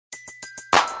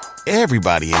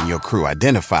Everybody in your crew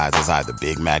identifies as either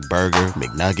Big Mac Burger,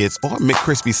 McNuggets, or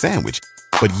McCrispy Sandwich.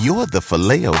 But you're the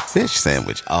Filet-O-Fish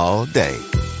Sandwich all day.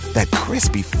 That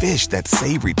crispy fish, that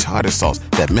savory tartar sauce,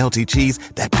 that melty cheese,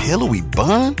 that pillowy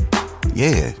bun.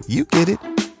 Yeah, you get it.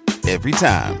 Every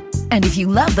time. And if you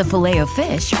love the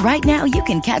Filet-O-Fish, right now you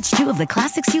can catch two of the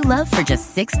classics you love for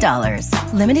just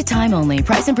 $6. Limited time only.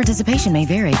 Price and participation may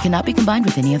vary. Cannot be combined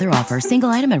with any other offer. Single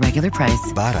item at regular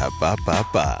price.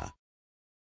 Ba-da-ba-ba-ba.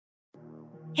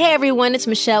 Hey everyone, it's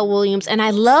Michelle Williams, and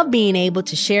I love being able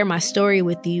to share my story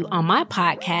with you on my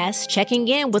podcast, Checking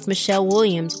In with Michelle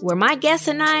Williams, where my guests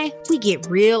and we get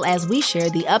real as we share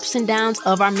the ups and downs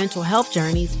of our mental health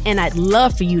journeys, and I'd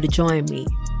love for you to join me.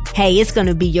 Hey, it's going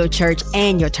to be your church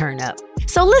and your turn up.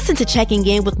 So listen to Checking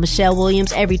In with Michelle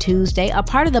Williams every Tuesday, a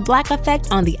part of the Black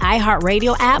Effect on the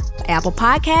iHeartRadio app, Apple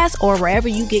Podcasts, or wherever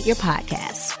you get your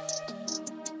podcasts.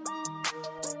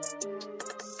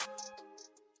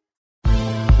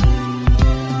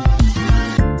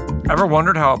 Ever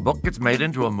wondered how a book gets made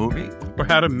into a movie? Or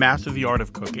how to master the art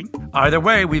of cooking? Either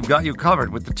way, we've got you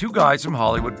covered with the Two Guys from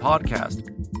Hollywood podcast.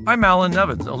 I'm Alan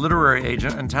Nevins, a literary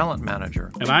agent and talent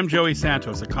manager. And I'm Joey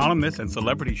Santos, a columnist and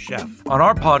celebrity chef. On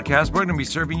our podcast, we're going to be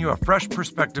serving you a fresh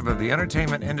perspective of the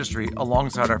entertainment industry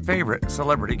alongside our favorite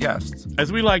celebrity guests.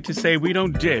 As we like to say, we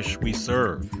don't dish, we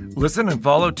serve. Listen and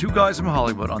follow Two Guys from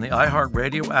Hollywood on the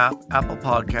iHeartRadio app, Apple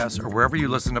Podcasts, or wherever you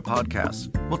listen to podcasts.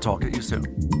 We'll talk at you soon.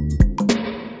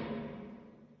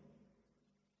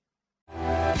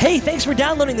 Hey, thanks for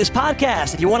downloading this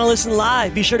podcast. If you want to listen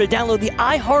live, be sure to download the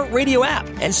iHeartRadio app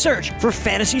and search for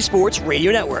Fantasy Sports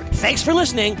Radio Network. Thanks for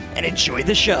listening and enjoy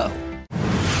the show.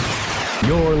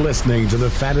 You're listening to the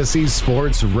Fantasy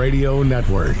Sports Radio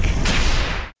Network.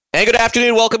 And good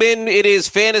afternoon. Welcome in. It is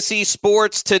Fantasy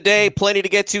Sports Today. Plenty to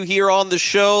get to here on the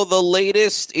show. The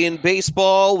latest in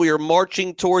baseball. We are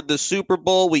marching toward the Super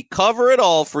Bowl. We cover it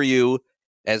all for you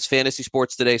as Fantasy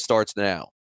Sports Today starts now.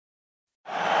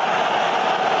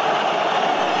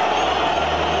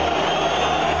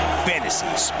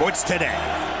 Fantasy Sports Today.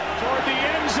 Toward the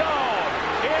end zone.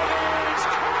 It is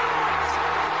caught.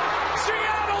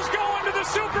 Seattle's going to the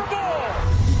Super Bowl.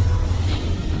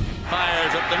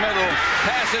 Fires up the middle.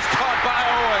 Pass is caught by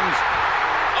Owens.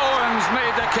 Owens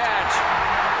made the catch.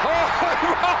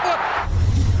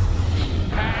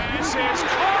 Pass is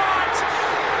caught.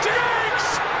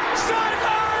 Diggs.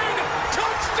 Sideline.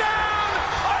 Touchdown.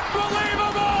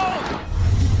 Unbelievable.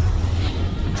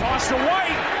 Toss to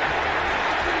White.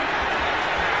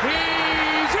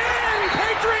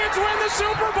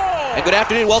 Super Bowl. And good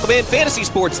afternoon. Welcome in Fantasy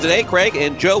Sports Today. Craig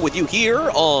and Joe with you here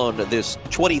on this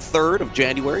 23rd of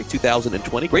January,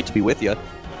 2020. Great to be with you.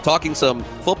 Talking some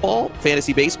football,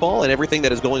 fantasy baseball, and everything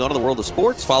that is going on in the world of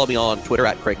sports. Follow me on Twitter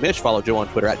at Craig Mish. Follow Joe on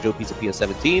Twitter at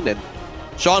JoePizzaPia17. And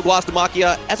Sean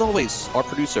Guastamacchia, as always, our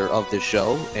producer of this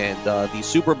show. And the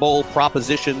Super Bowl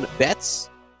proposition bets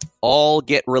all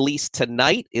get released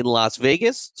tonight in Las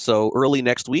Vegas. So early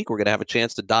next week, we're going to have a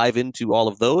chance to dive into all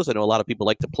of those. I know a lot of people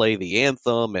like to play the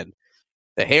anthem and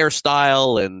the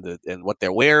hairstyle and what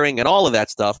they're wearing and all of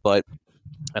that stuff. But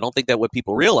I don't think that what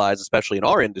people realize, especially in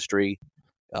our industry,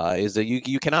 is that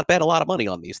you cannot bet a lot of money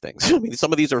on these things. I mean,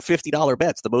 some of these are $50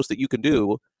 bets, the most that you can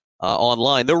do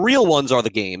online. The real ones are the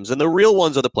games, and the real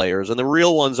ones are the players, and the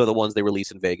real ones are the ones they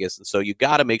release in Vegas. And so you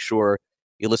got to make sure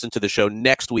you listen to the show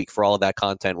next week for all of that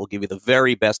content. We'll give you the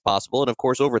very best possible. And, of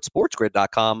course, over at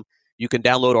sportsgrid.com, you can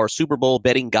download our Super Bowl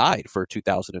betting guide for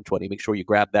 2020. Make sure you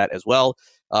grab that as well.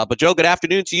 But, Joe, good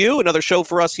afternoon to you. Another show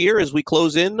for us here as we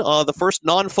close in the first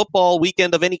non-football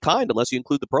weekend of any kind, unless you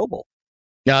include the Pro Bowl.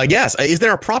 Yes. Is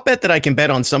there a prop bet that I can bet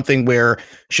on something where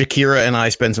Shakira and I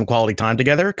spend some quality time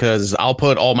together? Because I'll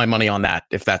put all my money on that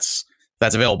if that's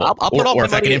available, I'll put all or my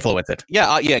if money I can influence it.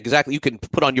 Yeah, exactly. You can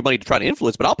put on your money to try to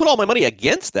influence, but I'll put all my money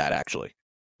against that, actually.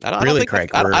 I don't think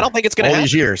Craig? I don't think it's going to happen.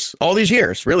 All these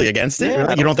years, really against it? Yeah,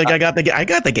 really? You don't think I got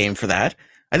the game for that?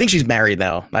 I think she's married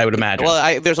now, I would imagine.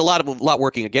 Well, there's a lot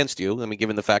working against you. I mean,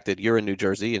 given the fact that you're in New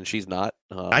Jersey and she's not.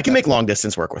 I can make long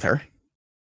distance work with her.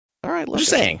 All right, I'm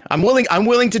just saying. I'm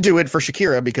willing to do it for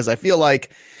Shakira because I feel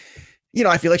like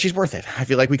she's worth it. I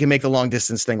feel like we can make the long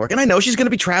distance thing work. And I know she's going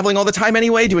to be traveling all the time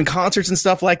anyway, doing concerts and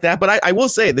stuff like that. But I will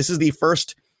say this is the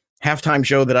first halftime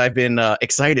show that I've been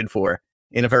excited for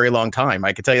in a very long time.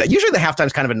 I can tell you that. Usually the halftime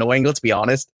is kind of annoying. Let's be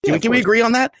honest. Can we agree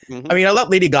on that? Mm-hmm. I mean, I thought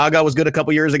Lady Gaga was good a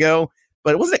couple years ago,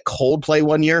 but wasn't it Coldplay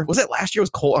one year? Was it last year? Was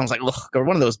Cold? I was like, ugh,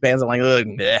 one of those bands. I'm like, ugh,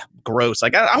 gross.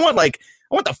 Like I want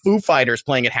the Foo Fighters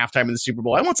playing at halftime in the Super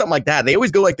Bowl. I want something like that. They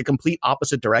always go like the complete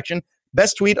opposite direction.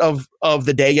 Best tweet of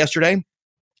the day yesterday.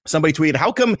 Somebody tweeted,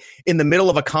 how come in the middle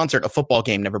of a concert, a football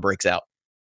game never breaks out?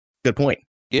 Good point.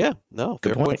 Yeah, no,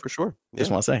 fair point for sure. Yeah.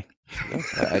 Just want to say.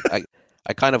 No,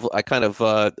 I kind of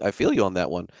I feel you on that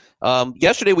one.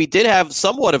 Yesterday we did have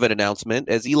somewhat of an announcement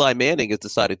as Eli Manning has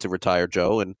decided to retire,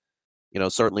 Joe, and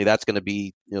certainly that's going to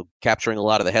be capturing a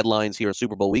lot of the headlines here in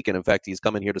Super Bowl weekend. In fact, he's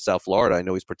coming here to South Florida. I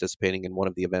know he's participating in one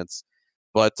of the events.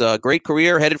 But great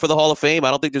career, headed for the Hall of Fame.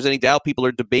 I don't think there's any doubt people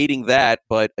are debating that.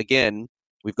 But again,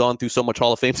 we've gone through so much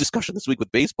Hall of Fame discussion this week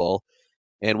with baseball,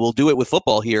 and we'll do it with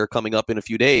football here coming up in a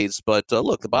few days. But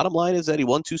look, the bottom line is that he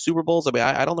won 2 Super Bowls. I mean,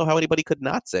 I don't know how anybody could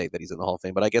not say that he's in the Hall of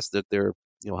Fame, but I guess that they're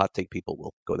hot take people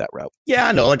will go that route. Yeah,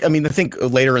 I know. I think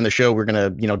later in the show, we're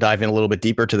going to, dive in a little bit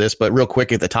deeper to this, but real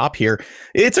quick at the top here,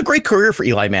 it's a great career for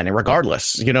Eli Manning,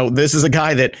 regardless. This is a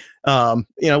guy that,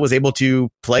 was able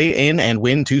to play in and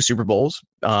win 2 Super Bowls,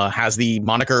 has the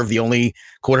moniker of the only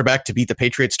quarterback to beat the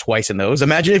Patriots twice in those.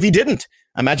 Imagine if he didn't.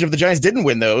 Imagine if the Giants didn't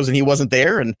win those and he wasn't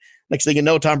there. And next thing you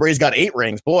know, Tom Brady's got 8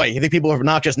 rings. Boy, you think people are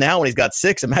not just now when he's got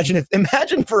 6.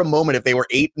 Imagine for a moment if they were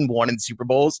 8-1 in Super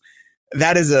Bowls.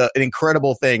 That is an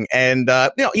incredible thing. And,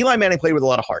 Eli Manning played with a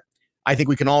lot of heart. I think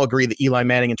we can all agree that Eli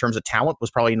Manning, in terms of talent, was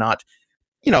probably not,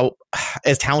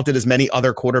 as talented as many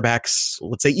other quarterbacks,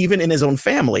 let's say, even in his own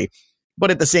family. But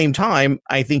at the same time,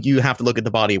 I think you have to look at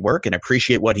the body of work and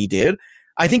appreciate what he did.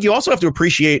 I think you also have to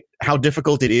appreciate how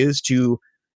difficult it is to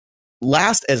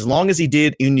last as long as he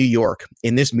did in New York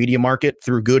in this media market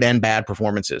through good and bad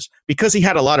performances, because he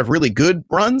had a lot of really good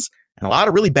runs and a lot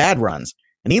of really bad runs.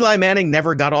 And Eli Manning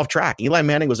never got off track. Eli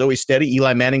Manning was always steady.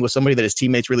 Eli Manning was somebody that his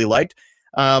teammates really liked.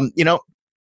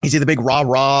 Is he the big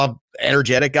rah-rah,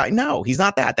 energetic guy? No, he's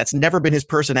not that. That's never been his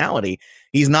personality.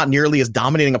 He's not nearly as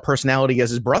dominating a personality as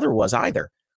his brother was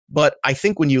either. But I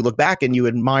think when you look back and you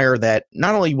admire that,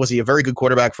 not only was he a very good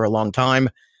quarterback for a long time,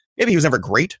 maybe he was never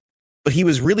great, but he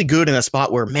was really good in a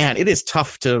spot where, man, it is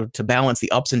tough to balance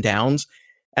the ups and downs.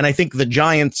 And I think the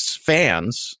Giants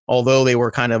fans, although they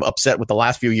were kind of upset with the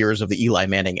last few years of the Eli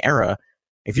Manning era,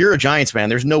 if you're a Giants fan,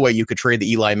 there's no way you could trade the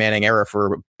Eli Manning era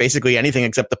for basically anything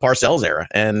except the Parcells era.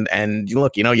 And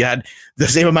look, you had the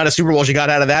same amount of Super Bowls you got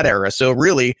out of that era. So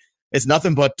really, it's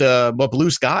nothing but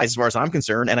blue skies as far as I'm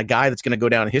concerned. And a guy that's going to go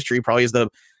down in history probably is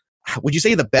would you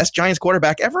say the best Giants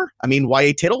quarterback ever? I mean,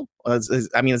 Y.A. Tittle? Was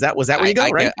that where you go,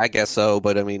 right? I guess so,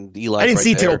 but I mean, Eli. I didn't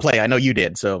see Tittle play. I know you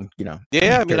did, so Yeah,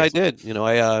 I mean, I did.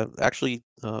 I actually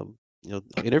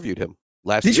interviewed him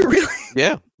last year. Did you really?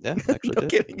 Yeah, actually no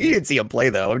kidding. You didn't see him play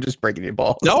though. I'm just breaking your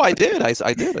balls. No, I did.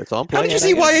 I did. I saw him play. How did you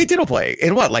see Y.A. Tittle play?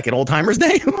 In what, like an old timer's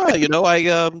day?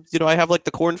 I have like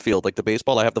the cornfield, like the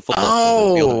baseball. I have the football.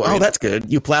 Oh, that's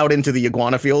good. You plowed into the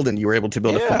iguana field and you were able to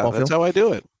build a football field. That's how I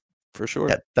do it. For sure.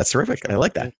 That's terrific. I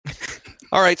like that.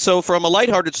 All right. So from a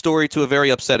lighthearted story to a very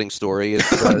upsetting story.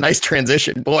 It's nice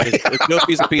transition, boy. It's Joe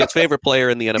Pisapia's favorite player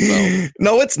in the NFL.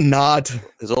 No, it's not.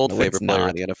 His old favorite player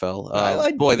in the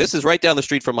NFL. This is right down the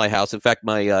street from my house. In fact,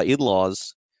 my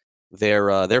in-laws,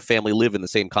 their family live in the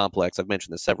same complex. I've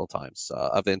mentioned this several times,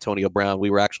 of Antonio Brown. We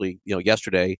were actually,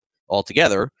 yesterday all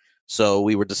together. So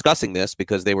we were discussing this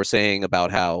because they were saying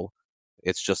about how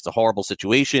it's just a horrible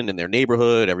situation in their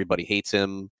neighborhood. Everybody hates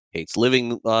him. Hates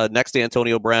living next to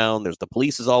Antonio Brown. The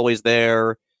police is always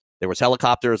there. There was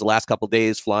helicopters the last couple of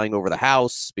days flying over the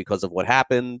house because of what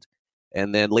happened.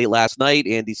 And then late last night,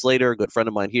 Andy Slater, a good friend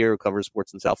of mine here who covers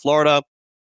sports in South Florida,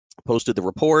 posted the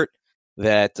report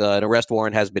that an arrest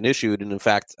warrant has been issued. And in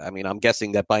fact, I mean, I'm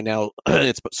guessing that by now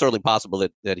it's certainly possible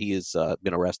that he has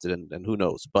been arrested and who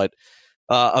knows. But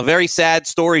a very sad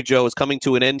story, Joe, is coming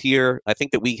to an end here. I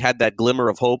think that we had that glimmer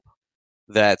of hope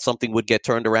that something would get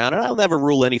turned around, and I'll never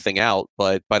rule anything out,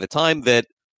 but by the time that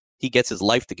he gets his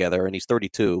life together, and he's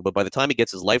 32, but by the time he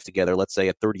gets his life together, let's say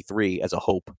at 33 as a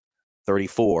hope,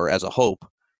 34 as a hope,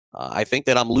 I think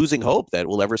that I'm losing hope that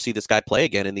we'll ever see this guy play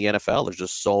again in the NFL. There's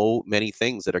just so many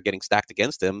things that are getting stacked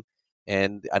against him,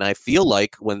 and I feel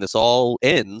like when this all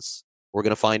ends, we're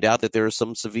going to find out that there's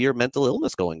some severe mental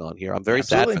illness going on here. I'm very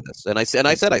sad for this, and I said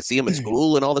I see him at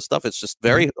school and all this stuff. It's just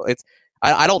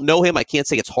I don't know him. I can't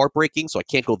say it's heartbreaking, so I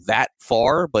can't go that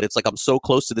far, but it's like I'm so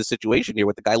close to this situation here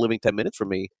with the guy living 10 minutes from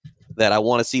me that I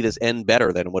want to see this end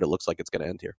better than what it looks like it's going to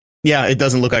end here. Yeah, it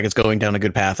doesn't look like it's going down a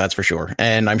good path, that's for sure.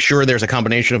 And I'm sure there's a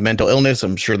combination of mental illness.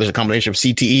 I'm sure there's a combination of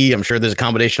CTE. I'm sure there's a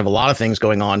combination of a lot of things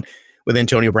going on with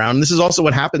Antonio Brown. And this is also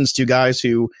what happens to guys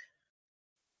who,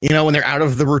 when they're out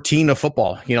of the routine of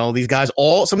football. These guys,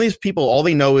 some of these people, all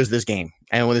they know is this game.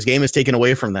 And when this game is taken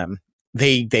away from them,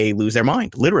 they lose their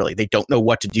mind. Literally, they don't know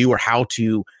what to do or how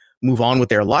to move on with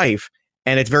their life.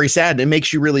 And it's very sad. It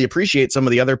makes you really appreciate some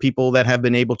of the other people that have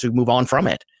been able to move on from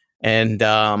it. And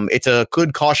it's a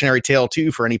good cautionary tale,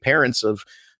 too, for any parents of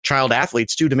child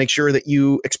athletes, too, to make sure that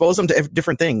you expose them to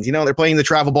different things. They're playing the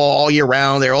travel ball all year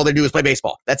round. All they do is play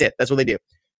baseball. That's it. That's what they do.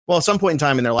 Well, at some point in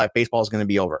time in their life, baseball is going to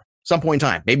be over. Some point in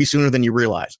time, maybe sooner than you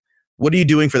realize. What are you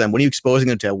doing for them? What are you exposing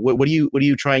them to? What are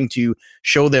you trying to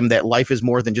show them that life is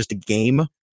more than just a game?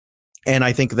 And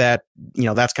I think that,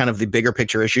 that's kind of the bigger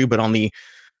picture issue. But on the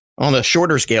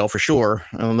shorter scale, for sure,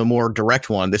 on the more direct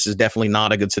one, this is definitely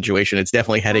not a good situation. It's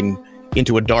definitely heading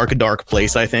into a dark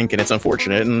place, I think, and it's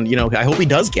unfortunate. And, I hope he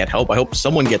does get help. I hope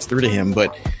someone gets through to him.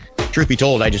 But truth be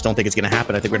told, I just don't think it's going to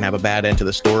happen. I think we're going to have a bad end to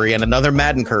the story. And another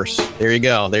Madden curse. There you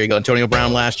go. Antonio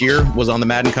Brown last year was on the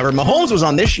Madden cover. Mahomes was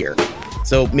on this year.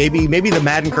 So maybe the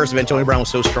Madden curse of Antonio Brown was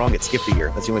so strong it skipped a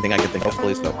year. That's the only thing I can think of.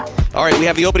 Hopefully so. All right, we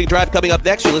have the opening drive coming up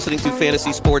next. You're listening to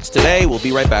Fantasy Sports Today. We'll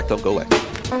be right back. Don't go away.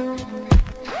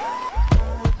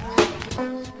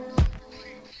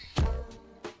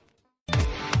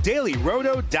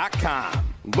 DailyRoto.com.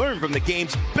 Learn from the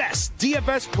game's best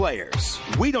DFS players.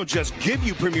 We don't just give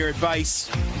you premier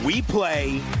advice, we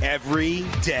play every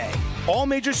day. All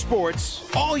major sports,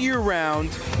 all year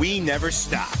round, we never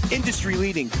stop.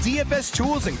 Industry-leading DFS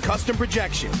tools and custom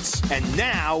projections. And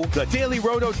now, the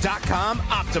DailyRoto.com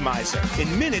Optimizer.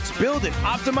 In minutes, build and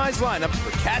optimize lineups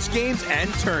for cash games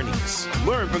and tourneys.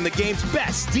 Learn from the game's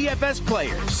best DFS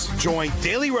players. Join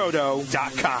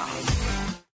DailyRoto.com.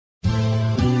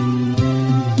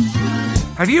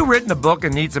 Have you written a book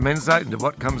and need some insight into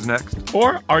what comes next?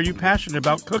 Or are you passionate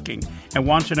about cooking and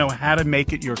want to know how to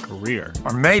make it your career?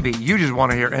 Or maybe you just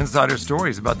want to hear insider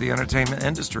stories about the entertainment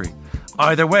industry.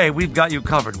 Either way, we've got you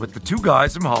covered with the Two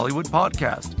Guys from Hollywood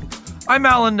podcast. I'm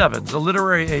Alan Nevins, a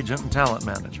literary agent and talent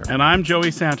manager. And I'm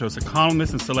Joey Santos, a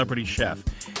columnist and celebrity chef.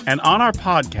 And on our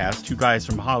podcast, Two Guys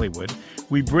from Hollywood,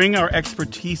 we bring our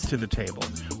expertise to the table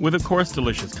with, of course,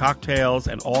 delicious cocktails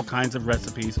and all kinds of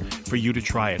recipes for you to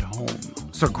try at home.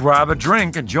 So grab a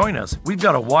drink and join us. We've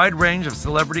got a wide range of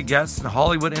celebrity guests and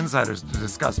Hollywood insiders to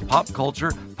discuss pop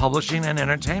culture, publishing, and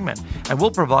entertainment. And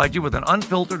we'll provide you with an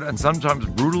unfiltered and sometimes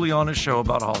brutally honest show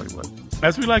about Hollywood.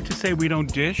 As we like to say, we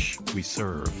don't dish, we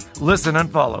serve. Listen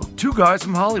and follow Two Guys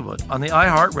from Hollywood on the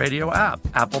iHeartRadio app,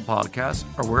 Apple Podcasts,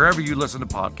 or wherever you listen to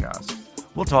podcasts.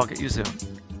 We'll talk at you soon.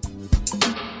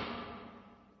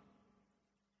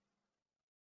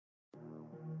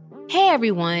 Hey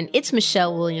everyone, it's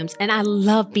Michelle Williams, and I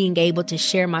love being able to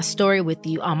share my story with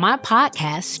you on my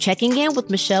podcast, Checking In with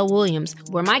Michelle Williams,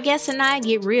 where my guests and I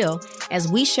get real as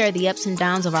we share the ups and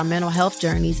downs of our mental health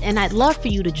journeys, and I'd love for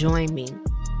you to join me.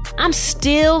 I'm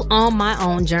still on my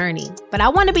own journey, but I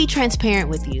want to be transparent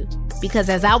with you because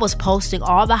as I was posting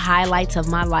all the highlights of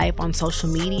my life on social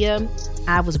media,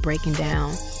 I was breaking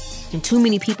down. And too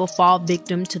many people fall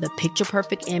victim to the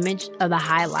picture-perfect image of the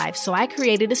high life, so I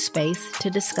created a space to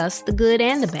discuss the good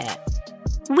and the bad.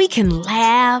 We can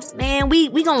laugh, man, we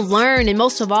gonna learn, and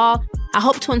most of all, I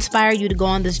hope to inspire you to go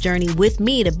on this journey with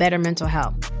me to better mental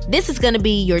health. This is gonna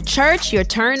be your church, your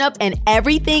turn-up, and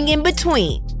everything in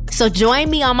between. So join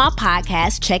me on my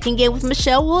podcast, Checking In with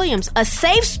Michelle Williams, a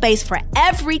safe space for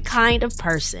every kind of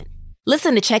person.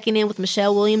 Listen to Checking In with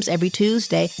Michelle Williams every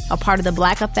Tuesday, a part of the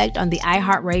Black Effect on the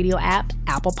iHeartRadio app,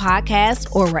 Apple Podcasts,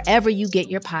 or wherever you get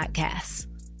your podcasts.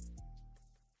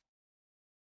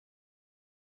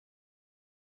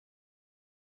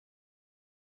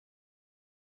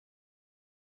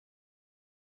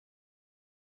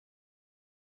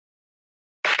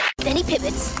 Then he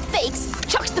pivots, fakes,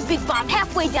 chucks the big bomb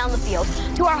halfway down the field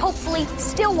to our hopefully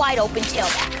still wide open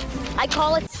tailback. I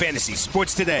call it Fantasy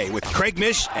Sports Today with Craig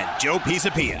Mish and Joe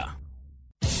Pisapia.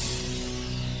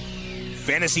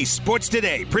 Fantasy Sports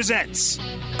Today presents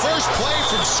first play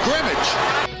from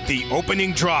scrimmage. The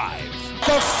opening drive.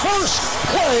 The first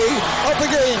play of the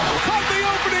game. From the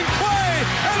opening play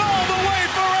and all the way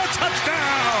for a touchdown.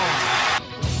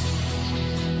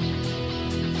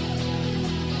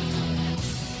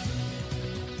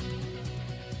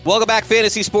 Welcome back,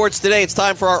 Fantasy Sports Today. It's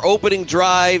time for our opening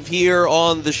drive here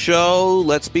on the show.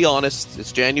 Let's be honest,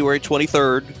 it's January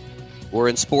 23rd. We're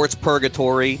in sports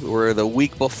purgatory. We're the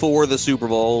week before the Super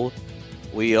Bowl.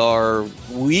 We are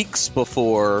weeks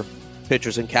before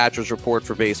pitchers and catchers report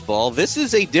for baseball. This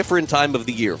is a different time of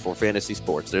the year for fantasy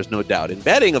sports. There's no doubt. In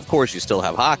betting, of course, you still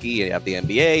have hockey, you have the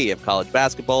NBA, you have college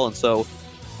basketball, and so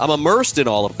I'm immersed in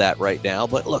all of that right now.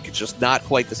 But look, it's just not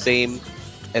quite the same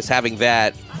as having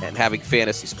that and having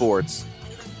fantasy sports.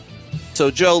 So,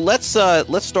 Joe, let's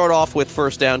start off with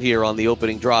first down here on the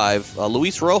opening drive.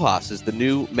 Luis Rojas is the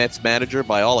new Mets manager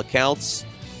by all accounts.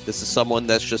 This is someone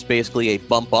that's just basically a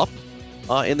bump up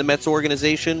in the Mets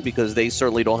organization because they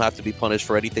certainly don't have to be punished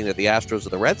for anything that the Astros or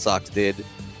the Red Sox did.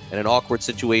 And an awkward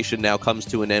situation now comes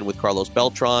to an end with Carlos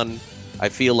Beltran. I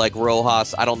feel like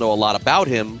Rojas, I don't know a lot about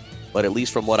him, but at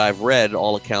least from what I've read,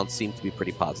 all accounts seem to be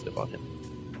pretty positive on him.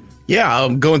 Yeah,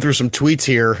 I'm going through some tweets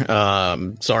here.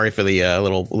 Sorry for the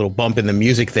little bump in the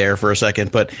music there for a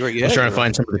second, but I was trying to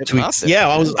find some of the tweets. Yeah,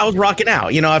 I was rocking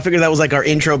out. I figured that was like our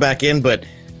intro back in, but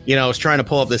I was trying to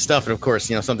pull up this stuff, and of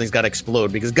course, something's got to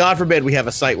explode because God forbid we have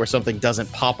a site where something doesn't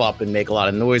pop up and make a lot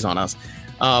of noise on us.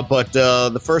 But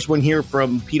the first one here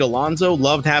from Pete Alonso,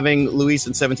 loved having Luis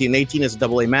in 17 and 18 as a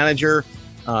AA manager.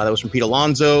 That was from Pete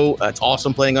Alonso. It's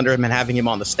awesome playing under him and having him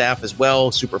on the staff as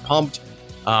well. Super pumped.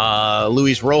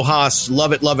 Luis Rojas,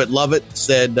 love it,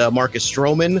 said Marcus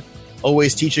Stroman.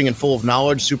 Always teaching and full of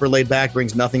knowledge, super laid back,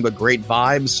 brings nothing but great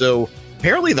vibes. So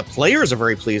apparently the players are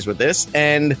very pleased with this,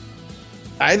 and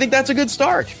I think that's a good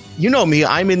start. You know me,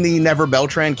 I'm in the Never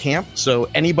Beltran camp, so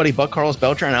anybody but Carlos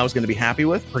Beltran I was going to be happy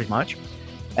with, pretty much.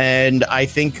 And I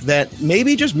think that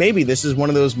maybe, just maybe, this is one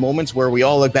of those moments where we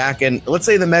all look back, and let's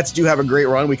say the Mets do have a great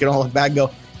run, we can all look back and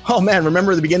go, oh man,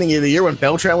 remember the beginning of the year when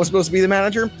Beltran was supposed to be the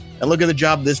manager? And look at the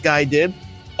job this guy did.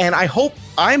 And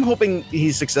I'm hoping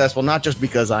he's successful, not just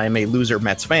because I am a loser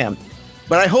Mets fan,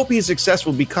 but I hope he's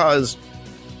successful because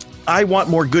I want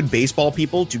more good baseball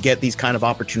people to get these kind of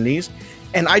opportunities.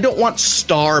 And I don't want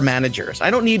star managers. I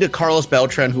don't need a Carlos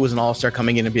Beltran who was an all-star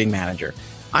coming in and being manager.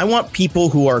 I want people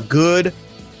who are good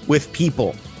with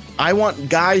people. I want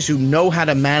guys who know how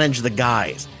to manage the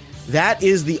guys. That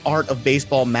is the art of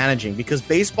baseball managing, because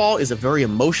baseball is a very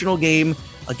emotional game,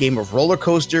 a game of roller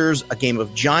coasters, a game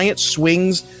of giant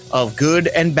swings of good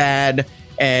and bad,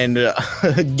 and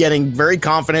getting very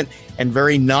confident and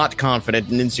very not confident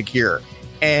and insecure.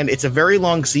 And it's a very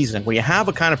long season. When you have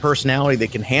a kind of personality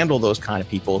that can handle those kind of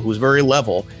people, who's very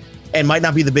level and might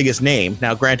not be the biggest name.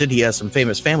 Now, granted, he has some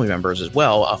famous family members as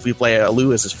well. Felipe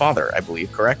Alou is his father, I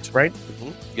believe, correct? Right?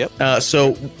 Mm-hmm. Yep.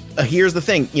 So here's the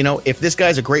thing. If this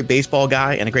guy's a great baseball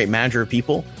guy and a great manager of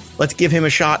people, let's give him a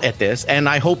shot at this. And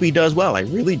I hope he does well. I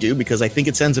really do, because I think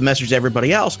it sends a message to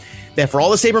everybody else that for all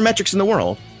the sabermetrics in the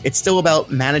world, it's still about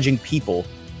managing people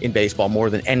in baseball more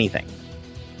than anything.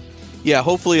 Yeah,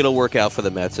 hopefully it'll work out for the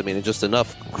Mets. I mean, just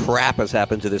enough crap has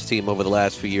happened to this team over the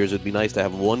last few years. It'd be nice to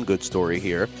have one good story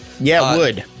here. Yeah, it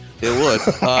would. It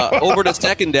would. Over to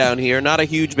second down here. Not a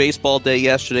huge baseball day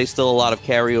yesterday. Still a lot of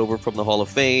carryover from the Hall of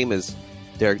Fame as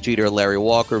Derek Jeter and Larry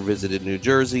Walker visited New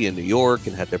Jersey and New York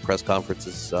and had their press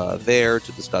conferences there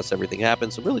to discuss everything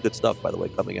happened. Some really good stuff, by the way,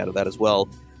 coming out of that as well.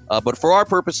 But for our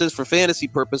purposes, for fantasy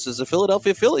purposes, the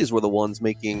Philadelphia Phillies were the ones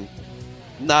making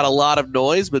not a lot of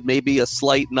noise, but maybe a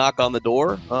slight knock on the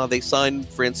door. They signed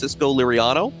Francisco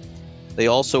Liriano. They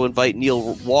also invite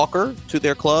Neil Walker to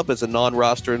their club as a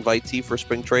non-roster invitee for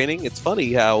spring training. It's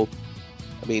funny how,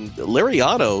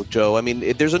 Liriano, Joe,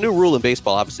 there's a new rule in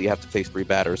baseball. Obviously, you have to face three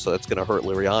batters, so that's going to hurt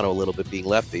Liriano a little bit being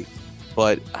lefty.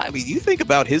 But, you think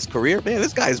about his career, man,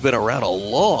 this guy's been around a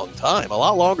long time, a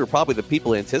lot longer probably than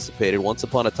people anticipated. Once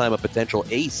upon a time, a potential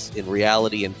ace in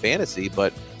reality and fantasy,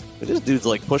 but this dude's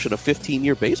like pushing a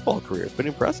 15-year baseball career. It's been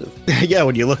impressive. Yeah,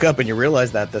 when you look up and you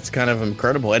realize that's kind of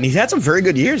incredible. And he's had some very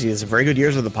good years. He has some very good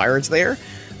years with the Pirates there.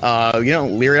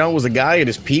 Liriano was a guy at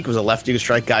his peak, was a lefty to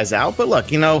strike guys out. But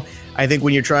look, I think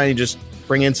when you're trying to just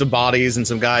bring in some bodies and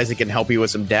some guys that can help you with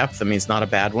some depth, it's not a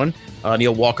bad one.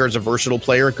 Neil Walker is a versatile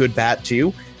player, a good bat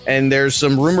too. And there's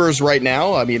some rumors right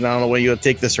now. I don't know whether you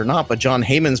take this or not, but John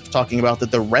Heyman's talking about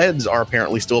that the Reds are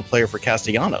apparently still a player for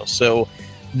Castellanos. So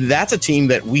that's a team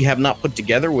that we have not put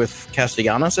together with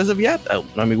Castellanos as of yet.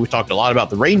 We talked a lot about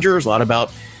the Rangers, a lot about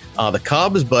the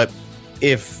Cubs, but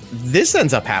if this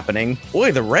ends up happening,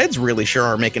 boy, the Reds really sure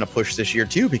are making a push this year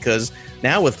too, because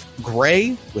now with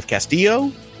Gray, with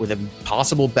Castillo, with a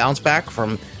possible bounce back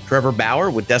from Trevor Bauer,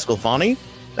 with Desclafani,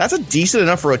 that's a decent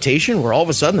enough rotation where all of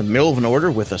a sudden, the middle of an order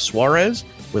with a Suarez,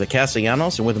 with a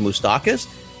Castellanos, and with a Moustakas,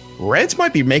 Reds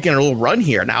might be making a little run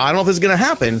here. Now, I don't know if this is going to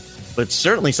happen, but it's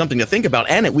certainly something to think about,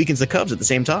 and it weakens the Cubs at the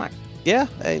same time. Yeah,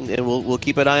 and we'll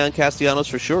keep an eye on Castellanos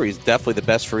for sure. He's definitely the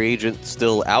best free agent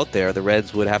still out there. The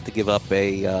Reds would have to give up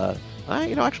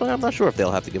actually, I'm not sure if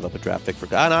they'll have to give up a draft pick for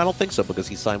guy. I don't think so, because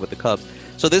he signed with the Cubs.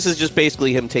 So this is just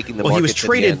basically him taking the market. He was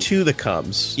traded to the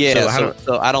Cubs. Yeah,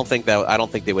 so I don't think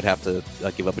they would have to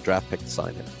give up a draft pick to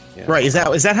sign him. Yeah. Right? Is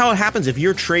that how it happens? If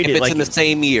you're traded, if it's in the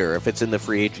same year, if it's in the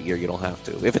free agent year, you don't have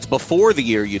to. If it's before the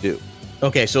year, you do.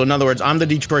 Okay, so in other words, I'm the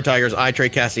Detroit Tigers. I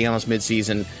trade Castellanos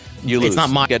midseason. You lose. It's not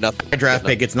my Get nothing. draft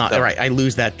pick. It's not right. I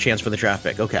lose that chance for the draft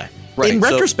pick. Okay. Right, in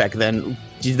retrospect, then,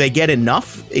 do they get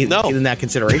enough in that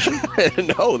consideration?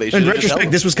 No, they should. In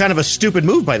retrospect, this was kind of a stupid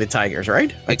move by the Tigers,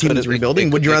 right? A team that's rebuilding.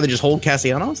 Would you rather just hold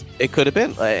Castellanos? It could have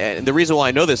been. And the reason why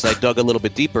I know this, I dug a little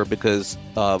bit deeper because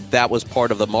that was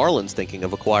part of the Marlins thinking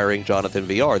of acquiring Jonathan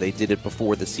Villar. They did it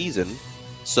before the season.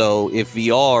 So if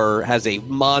VR has a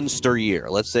monster year,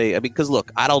 let's say, because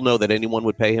look, I don't know that anyone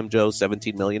would pay him, Joe,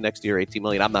 $17 million next year, $18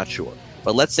 million. I'm not sure.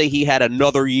 But let's say he had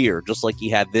another year, just like he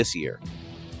had this year,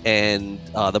 and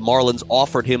the Marlins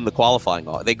offered him the qualifying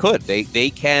offer. They could. They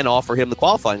can offer him the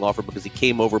qualifying offer because he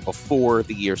came over before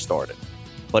the year started.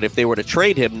 But if they were to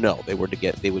trade him, no, they would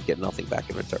get nothing back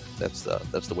in return. That's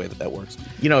the way that works.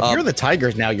 If you're the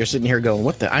Tigers now, you're sitting here going,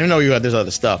 "What the?" I know there's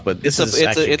other stuff, but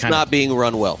it's not being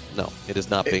run well. No, it is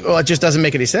not being. Well, it just doesn't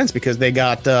make any sense because they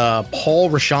got Paul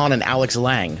Rashawn and Alex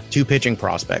Lang, 2 pitching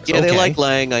prospects. Yeah, they like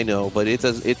Lang, I know, but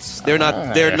they're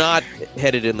not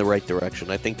headed in the right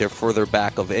direction. I think they're further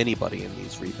back of anybody in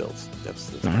these rebuilds. That's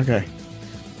okay.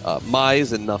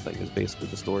 Mize and nothing is basically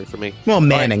the story for me. Well,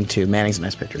 Manning too. Manning's a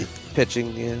nice pitcher.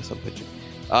 Pitching, yeah, some pitching.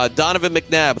 Donovan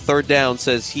McNabb, third down,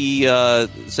 says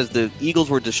the Eagles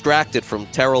were distracted from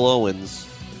Terrell Owens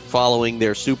following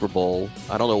their Super Bowl.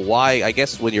 I don't know why. I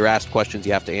guess when you're asked questions,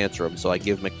 you have to answer them. So I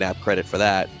give McNabb credit for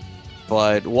that.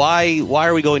 But why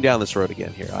are we going down this road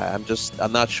again here?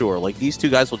 I'm not sure. Like, these two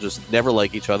guys will just never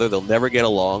like each other. They'll never get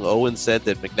along. Owen said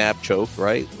that McNabb choked,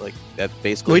 right? Like, that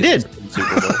basically. Well, he did.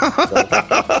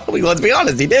 Let's be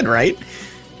honest, he did, right?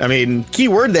 I mean, key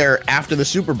word there, after the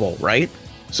Super Bowl, right?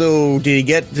 So did he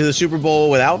get to the Super Bowl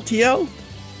without T.O.?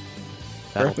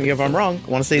 Correct me if I'm wrong. I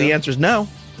want to say the answer is no,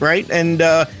 right? And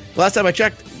last time I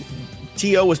checked,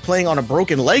 T.O. was playing on a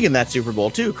broken leg in that Super Bowl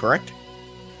too, correct?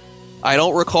 I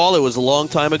don't recall. It was a long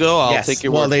time ago. I'll take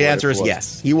your word. Well, the answer is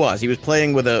yes. He was. He was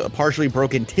playing with a partially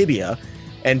broken tibia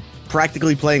and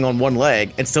practically playing on one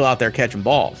leg and still out there catching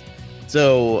balls.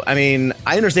 So, I mean,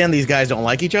 I understand these guys don't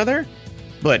like each other,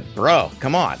 but bro,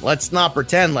 come on. Let's not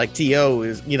pretend like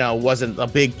T.O. wasn't a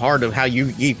big part of how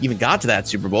you even got to that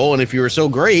Super Bowl. And if you were so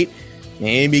great,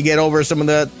 maybe get over some of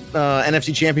the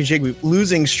NFC Championship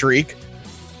losing streak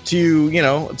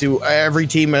to every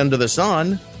team under the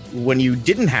sun. When you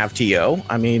didn't have T.O.,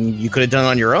 I mean, you could have done it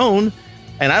on your own.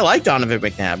 And I like Donovan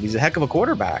McNabb. He's a heck of a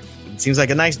quarterback. Seems like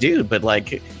a nice dude, but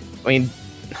you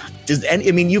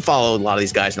follow a lot of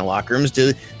these guys in the locker rooms.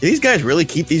 Do these guys really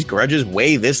keep these grudges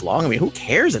way this long? I mean, who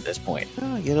cares at this point?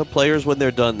 Players, when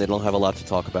they're done, they don't have a lot to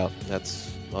talk about.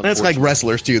 That's like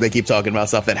wrestlers too. They keep talking about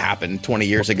stuff that happened 20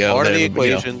 years ago. Part of the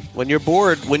equation. When you're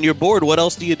bored, what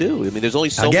else do you do? I mean, there's only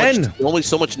so much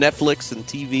Netflix and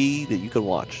TV that you can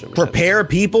watch. Prepare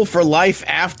people for life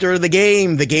after the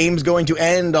game. The game's going to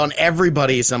end on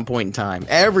everybody at some point in time.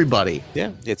 Everybody.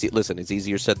 Yeah. It's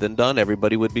easier said than done.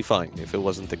 Everybody would be fine if it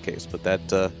wasn't the case. But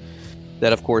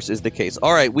that of course is the case.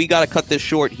 All right, we got to cut this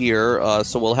short here,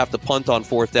 so we'll have to punt on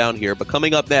fourth down here. But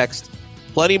coming up next,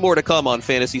 plenty more to come on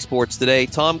Fantasy Sports Today.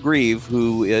 Tom Grieve,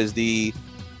 who is the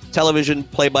television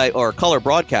color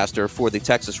broadcaster for the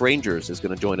Texas Rangers, is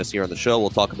going to join us here on the show. We'll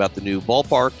talk about the new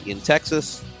ballpark in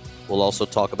Texas. We'll also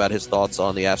talk about his thoughts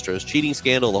on the Astros cheating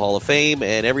scandal, the Hall of Fame,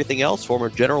 and everything else. Former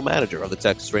general manager of the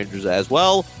Texas Rangers as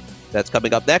well. That's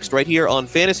coming up next right here on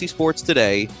Fantasy Sports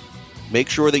Today. Make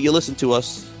sure that you listen to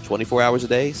us 24 hours a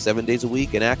day, 7 days a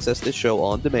week, and access this show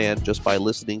on demand just by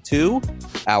listening to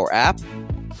our app,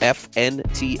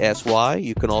 FNTSY.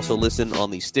 You can also listen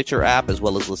on the Stitcher app as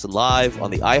well as listen live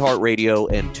on the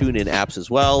iHeartRadio and TuneIn apps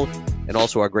as well. And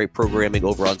also our great programming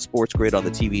over on Sports Grid on the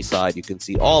TV side. You can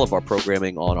see all of our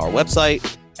programming on our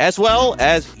website as well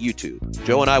as YouTube.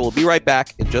 Joe and I will be right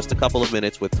back in just a couple of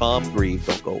minutes with Tom Grieve.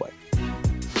 Don't go away.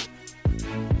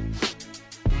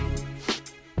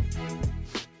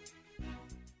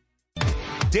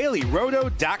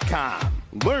 DailyRoto.com.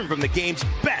 Learn from the game's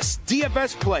best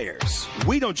DFS players.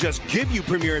 We don't just give you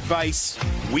premier advice,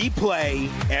 we play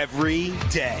every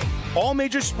day. All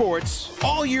major sports,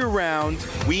 all year round,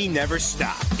 we never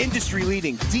stop.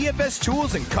 Industry-leading DFS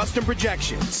tools and custom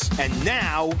projections. And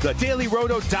now, the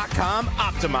DailyRoto.com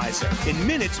Optimizer. In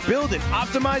minutes, build and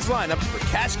optimize lineups for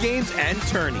cash games and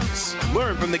tourneys.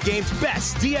 Learn from the game's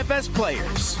best DFS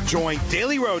players. Join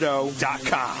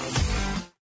DailyRoto.com.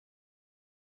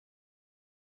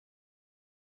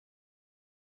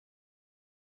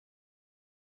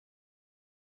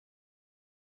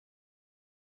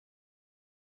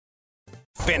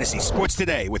 Fantasy Sports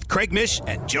Today with Craig Mish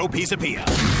and Joe Pisapia.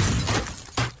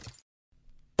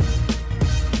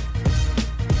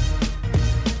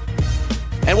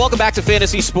 And welcome back to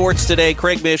Fantasy Sports Today.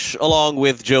 Craig Mish along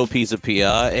with Joe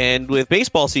Pisapia. And with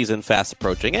baseball season fast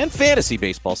approaching and fantasy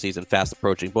baseball season fast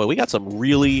approaching, boy, we got some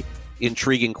really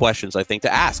intriguing questions, I think,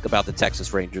 to ask about the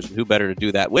Texas Rangers. And who better to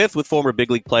do that with former big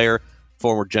league player,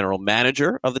 former general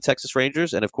manager of the Texas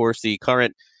Rangers, and, of course, the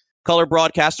current color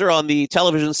broadcaster on the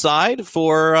television side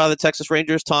for the Texas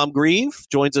Rangers, Tom Grieve,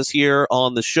 joins us here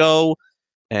on the show.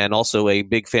 and also a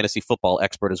big fantasy football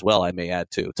expert as well, I may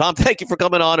add too. Tom, thank you for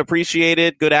coming on. Appreciate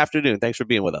it. Good afternoon. Thanks for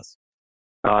being with us.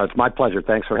 It's my pleasure.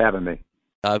 Thanks for having me.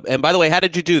 And by the way, how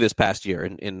did you do this past year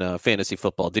in fantasy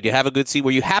football? Did you have a good season?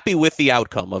 Were you happy with the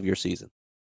outcome of your season?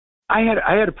 I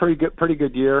had a pretty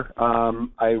good year.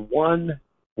 I won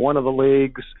one of the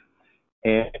leagues,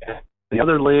 and the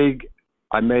other league,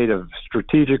 I made a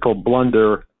strategical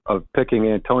blunder of picking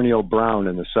Antonio Brown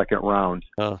in the second round.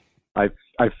 Oh. I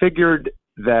figured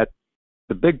that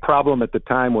the big problem at the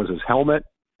time was his helmet,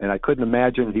 and I couldn't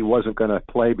imagine he wasn't going to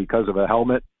play because of a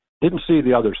helmet. Didn't see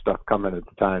the other stuff coming at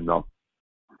the time, though.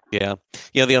 Yeah.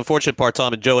 The unfortunate part,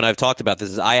 Tom and Joe and I have talked about this,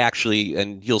 is I actually,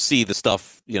 and you'll see the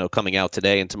stuff, coming out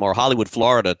today and tomorrow. Hollywood,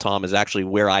 Florida, Tom, is actually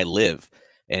where I live,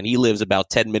 and he lives about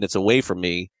 10 minutes away from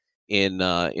me in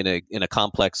a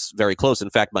complex very close. In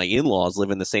fact, my in-laws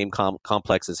live in the same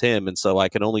complex as him, and so I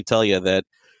can only tell you that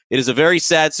it is a very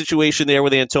sad situation there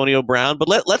with Antonio Brown. But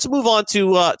let's move on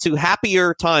to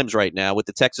happier times right now with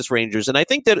the Texas Rangers. And I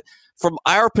think that from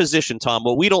our position, Tom,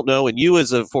 what we don't know, and you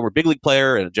as a former big league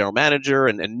player and a general manager,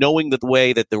 and knowing the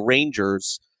way that the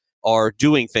Rangers are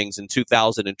doing things in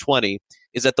 2020,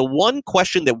 is that the one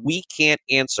question that we can't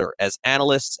answer as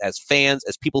analysts, as fans,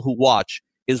 as people who watch,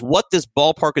 is what this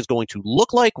ballpark is going to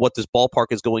look like, what this ballpark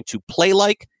is going to play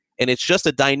like. And it's just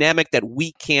a dynamic that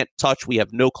we can't touch. We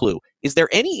have no clue. Is there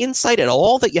any insight at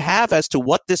all that you have as to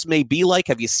what this may be like?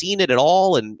 Have you seen it at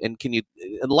all? And can you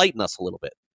enlighten us a little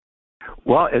bit?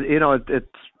 Well, it's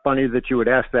funny that you would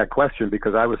ask that question,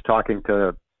 because I was talking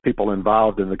to people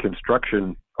involved in the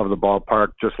construction of the ballpark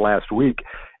just last week,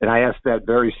 and I asked that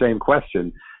very same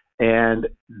question. And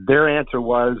their answer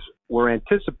was, we're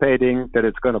anticipating that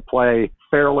it's going to play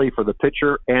fairly for the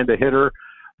pitcher and the hitter,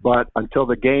 but until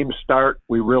the games start,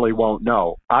 we really won't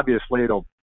know. Obviously, it'll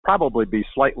probably be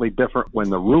slightly different when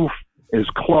the roof is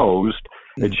closed.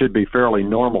 It should be fairly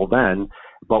normal then.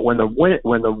 But when the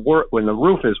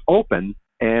roof is open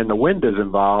and the wind is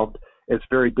involved, it's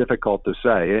very difficult to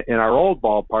say. In our old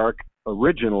ballpark,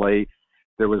 originally,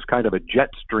 there was kind of a jet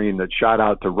stream that shot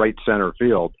out to right center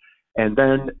field. And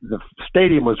then the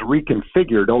stadium was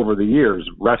reconfigured over the years.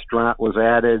 Restaurant was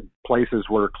added, places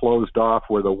were closed off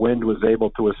where the wind was able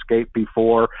to escape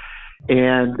before,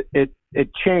 and it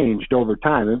changed over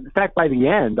time. In fact, by the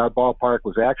end, our ballpark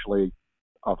was actually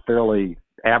a fairly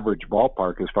average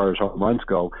ballpark as far as home runs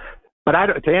go. But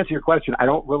to answer your question, I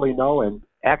don't really know, and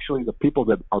actually the people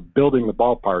that are building the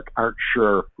ballpark aren't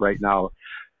sure right now.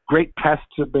 Great tests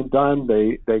have been done.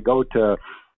 They go to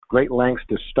great lengths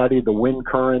to study the wind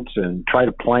currents and try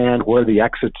to plan where the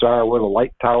exits are, where the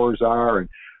light towers are, and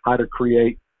how to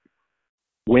create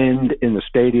wind in the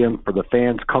stadium for the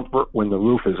fans' comfort when the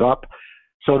roof is up.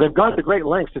 So they've gone to great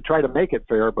lengths to try to make it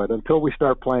fair, but until we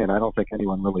start playing, I don't think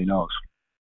anyone really knows.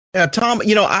 Yeah, Tom,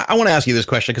 I want to ask you this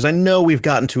question, because I know we've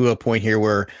gotten to a point here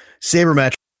where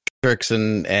sabermetrics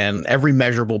and every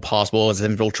measurable possible has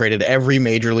infiltrated every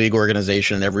major league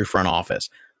organization and every front office.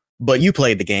 But you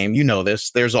played the game. You know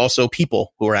this. There's also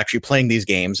people who are actually playing these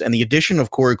games. And the addition of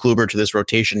Corey Kluber to this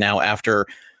rotation now, after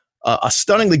a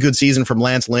stunningly good season from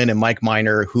Lance Lynn and Mike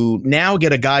Minor, who now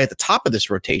get a guy at the top of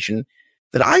this rotation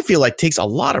that I feel like takes a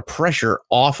lot of pressure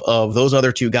off of those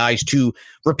other two guys to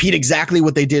repeat exactly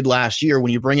what they did last year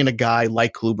when you bring in a guy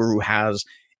like Kluber, who has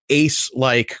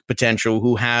ace-like potential,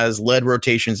 who has led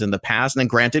rotations in the past. And then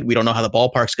granted, we don't know how the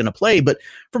ballpark's going to play, but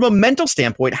from a mental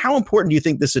standpoint, how important do you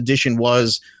think this addition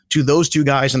was to those two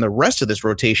guys and the rest of this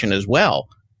rotation as well?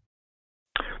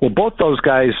 Well, both those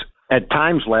guys at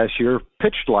times last year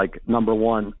pitched like number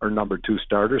one or number two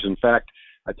starters. In fact,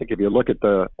 I think if you look at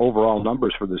the overall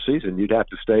numbers for the season, you'd have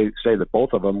to say that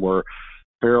both of them were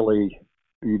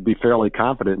you'd be fairly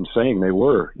confident in saying they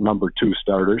were number two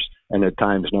starters and at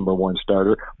times number one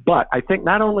starter. But I think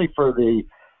not only for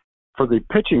the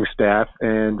pitching staff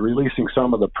and releasing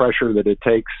some of the pressure that it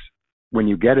takes when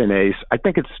you get an ace, I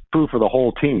think it's true for the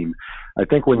whole team. I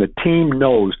think when the team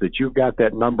knows that you've got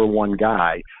that number one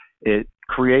guy, it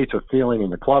creates a feeling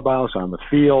in the clubhouse, on the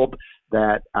field,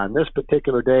 that on this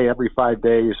particular day, every 5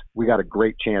 days, we got a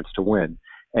great chance to win.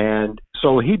 And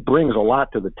so he brings a lot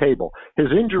to the table. His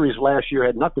injuries last year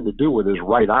had nothing to do with his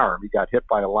right arm. He got hit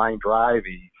by a line drive.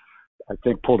 He, I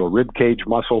think, pulled a rib cage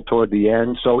muscle toward the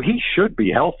end. So he should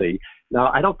be healthy. Now,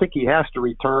 I don't think he has to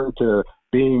return to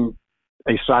being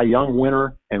a Cy Young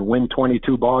winner and win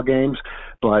 22 ball games.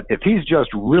 But if he's just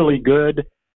really good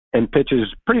and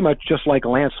pitches pretty much just like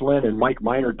Lance Lynn and Mike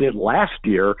Minor did last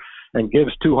year and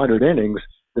gives 200 innings,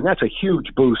 then that's a huge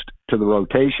boost to the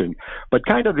rotation. But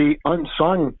kind of the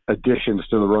unsung additions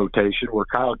to the rotation were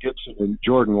Kyle Gibson and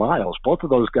Jordan Lyles. Both of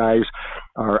those guys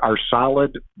are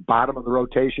solid bottom of the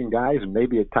rotation guys, and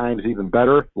maybe at times even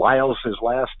better. Lyles, his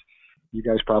last, you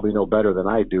guys probably know better than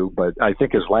I do, but I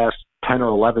think his last 10 or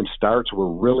 11 starts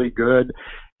were really good.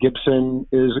 Gibson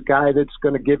is a guy that's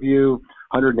going to give you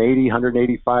 180,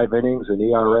 185 innings, an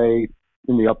ERA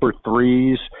in the upper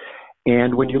threes.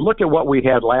 And when you look at what we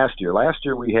had last year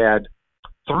we had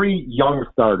 3 young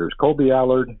starters, Colby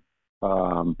Allard,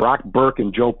 Brock Burke,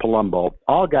 and Joe Palumbo,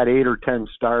 all got 8 or 10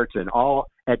 starts and all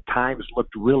at times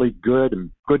looked really good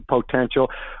and good potential,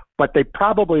 but they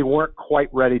probably weren't quite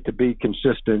ready to be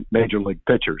consistent major league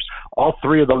pitchers. All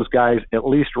 3 of those guys, at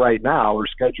least right now, are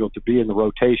scheduled to be in the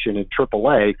rotation in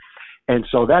AAA. And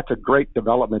so that's a great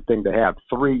development thing to have.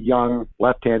 3 young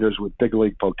left-handers with big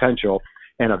league potential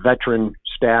and a veteran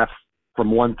staff from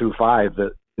 1 through 5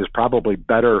 that is probably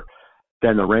better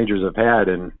than the Rangers have had,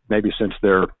 and maybe since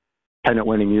their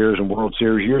pennant-winning years and World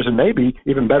Series years, and maybe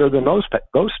even better than those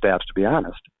staffs, to be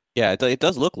honest. Yeah, it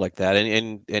does look like that,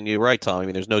 and you're right, Tom. I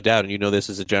mean, there's no doubt, and you know this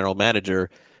as a general manager.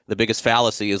 The biggest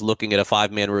fallacy is looking at a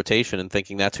 5-man rotation and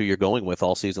thinking that's who you're going with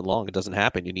all season long. It doesn't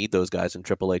happen. You need those guys in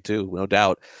AAA too, no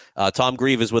doubt. Tom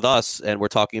Grieve is with us, and we're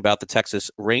talking about the Texas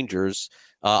Rangers.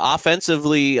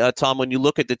 Offensively, Tom, when you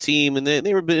look at the team, and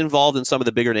they were involved in some of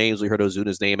the bigger names. We heard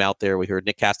Ozuna's name out there. We heard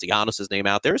Nick Castellanos' name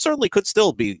out there. It certainly could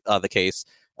still be the case.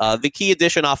 The key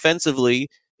addition offensively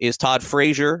is Todd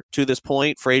Frazier to this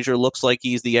point. Frazier looks like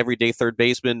he's the everyday third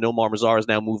baseman. Nomar Mazar has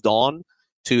now moved on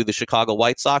to the Chicago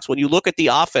White Sox. When you look at the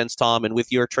offense, Tom, and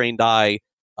with your trained eye,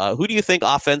 who do you think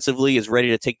offensively is ready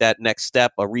to take that next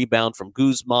step? A rebound from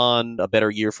Guzman, a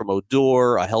better year from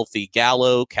Odor, a healthy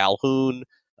Gallo, Calhoun?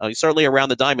 Certainly around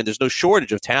the diamond, there's no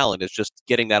shortage of talent. It's just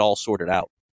getting that all sorted out.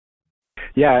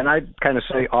 Yeah, and I'd kind of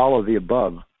say all of the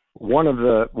above. One of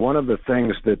the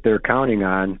things that they're counting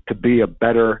on to be a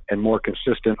better and more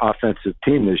consistent offensive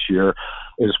team this year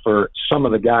is for some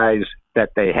of the guys that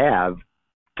they have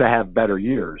to have better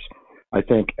years. I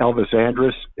think Elvis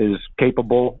Andrus is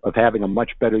capable of having a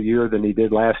much better year than he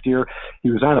did last year. He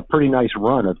was on a pretty nice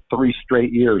run of 3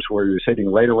 straight years where he was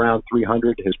hitting right around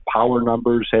 300. His power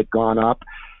numbers had gone up,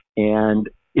 and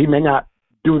he may not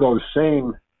do those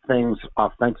same things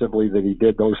offensively that he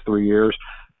did those 3 years,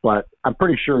 but I'm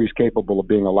pretty sure he's capable of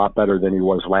being a lot better than he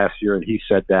was last year, and he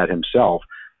said that himself.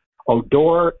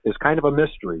 Odor is kind of a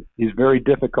mystery. He's very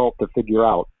difficult to figure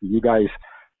out. You guys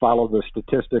follow the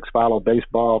statistics, follow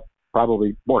baseball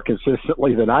probably more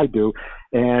consistently than I do.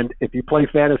 And if you play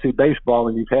fantasy baseball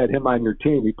and you've had him on your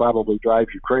team, he probably drives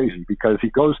you crazy because he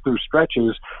goes through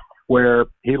stretches where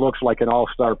he looks like an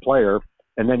all-star player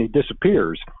and then he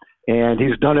disappears. And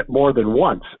he's done it more than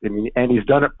once. And he's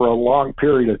done it for a long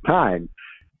period of time.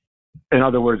 In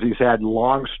other words, he's had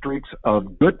long streaks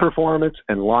of good performance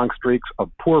and long streaks of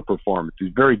poor performance.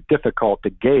 It's very difficult to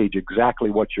gauge exactly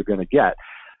what you're going to get.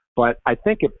 But I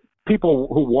think if people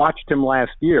who watched him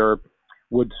last year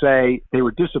would say they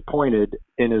were disappointed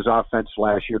in his offense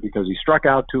last year because he struck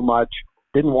out too much,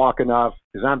 didn't walk enough,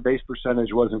 his on-base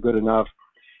percentage wasn't good enough.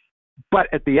 But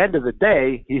at the end of the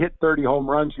day, he hit 30 home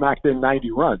runs, knocked in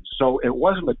 90 runs. So it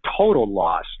wasn't a total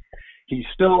loss. He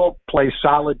still plays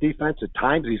solid defense. At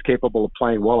times he's capable of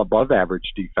playing well above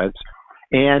average defense.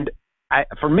 And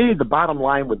for me, the bottom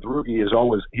line with Rugi is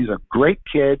always he's a great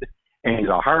kid and he's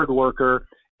a hard worker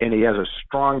and he has a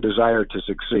strong desire to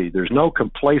succeed. There's no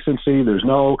complacency. There's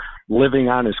no living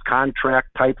on his contract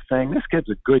type thing. This kid's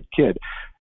a good kid.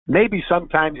 Maybe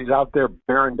sometimes he's out there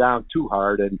bearing down too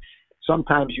hard, and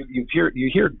sometimes you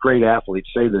hear great athletes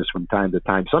say this from time to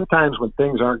time. Sometimes when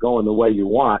things aren't going the way you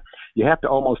want, you have to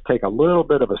almost take a little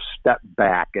bit of a step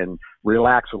back and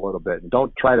relax a little bit. And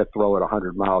don't try to throw it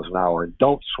 100 miles an hour. And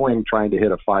don't swing trying to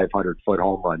hit a 500-foot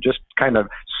home run. Just kind of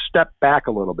step back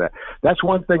a little bit. That's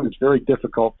one thing that's very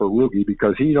difficult for Rugi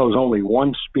because he knows only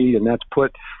one speed, and that's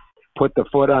put the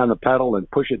foot on the pedal and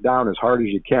push it down as hard as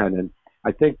you can. And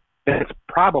I think that's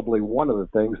probably one of the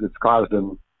things that's caused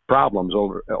him problems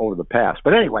over the past.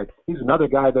 But anyway, he's another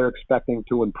guy they're expecting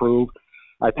to improve.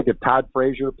 I think if Todd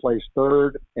Frazier plays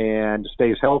third and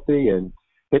stays healthy and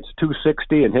hits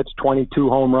 260 and hits 22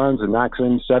 home runs and knocks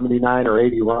in 79 or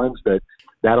 80 runs,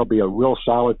 that'll be a real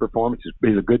solid performance.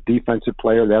 He's a good defensive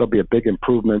player. That'll be a big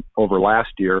improvement over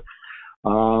last year.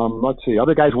 Let's see.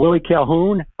 Other guys, Willie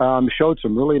Calhoun showed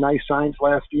some really nice signs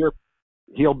last year.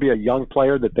 He'll be a young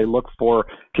player that they look for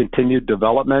continued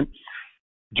development.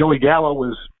 Joey Gallo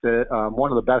was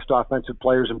one of the best offensive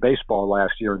players in baseball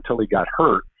last year until he got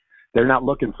hurt. They're not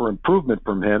looking for improvement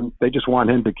from him. They just want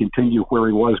him to continue where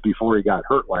he was before he got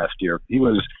hurt last year. He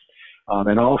was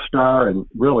an all-star and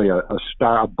really a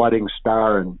star, a budding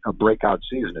star, and a breakout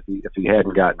season if he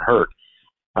hadn't gotten hurt.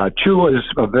 Chua is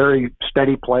a very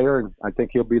steady player, and I think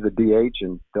he'll be the DH,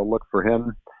 and they'll look for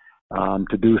him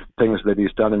to do things that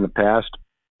he's done in the past.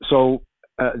 So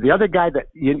the other guy that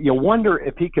you wonder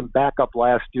if he can back up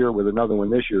last year with another one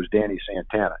this year is Danny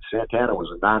Santana. Santana was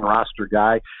a non-roster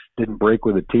guy, didn't break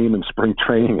with a team in spring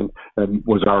training, and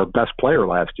was our best player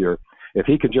last year. If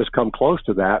he can just come close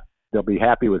to that, they'll be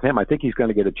happy with him. I think he's going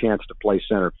to get a chance to play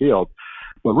center field.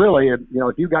 But really, if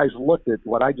you guys looked at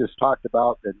what I just talked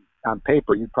about and on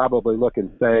paper, you'd probably look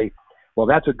and say, well,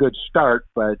 that's a good start,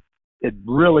 but it'd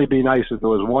really be nice if there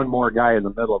was one more guy in the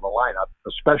middle of the lineup,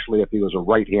 especially if he was a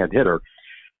right-hand hitter.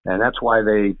 And that's why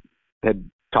they had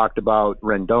talked about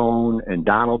Rendon and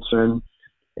Donaldson.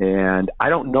 And I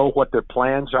don't know what their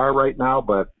plans are right now,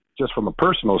 but just from a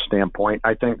personal standpoint,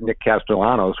 I think Nick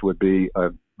Castellanos would be a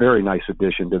very nice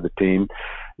addition to the team.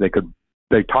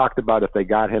 They talked about if they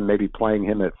got him, maybe playing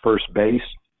him at first base.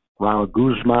 Ronald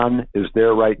Guzman is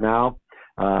there right now.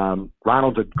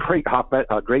 Ronald's a great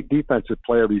defensive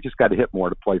player, but you just got to hit more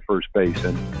to play first base.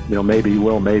 And, maybe he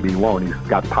will, maybe he won't. He's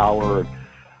got power.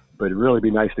 But it'd really be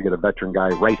nice to get a veteran guy,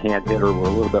 right-hand hitter. We're a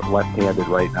little bit left-handed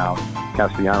right now.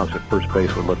 Castellanos at first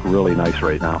base would look really nice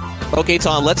right now. Okay,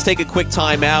 Tom, let's take a quick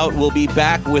time out. We'll be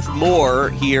back with more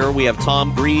here. We have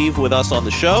Tom Grieve with us on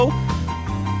the show,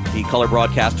 the color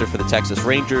broadcaster for the Texas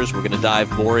Rangers. We're going to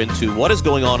dive more into what is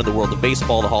going on in the world of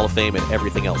baseball, the Hall of Fame, and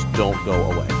everything else. Don't go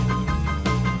away.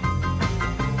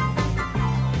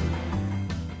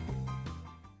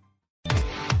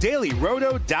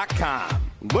 DailyRoto.com.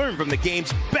 Learn from the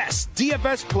game's best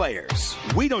DFS players.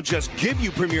 We don't just give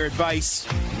you premier advice,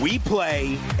 we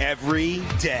play every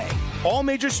day. All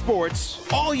major sports,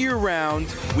 all year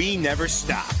round, we never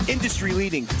stop.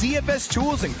 Industry-leading DFS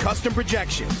tools and custom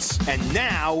projections. And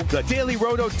now, the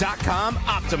DailyRoto.com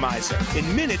Optimizer.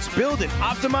 In minutes, build and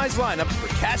optimize lineups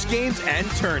for cash games and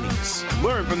tourneys.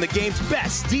 Learn from the game's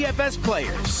best DFS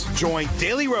players. Join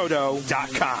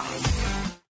DailyRoto.com.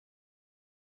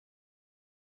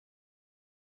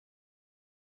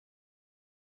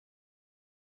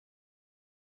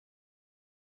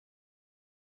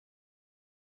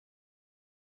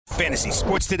 Fantasy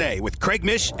Sports Today with Craig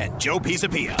Mish and Joe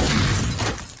Pisapia.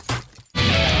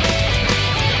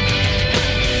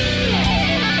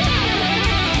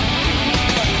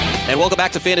 And welcome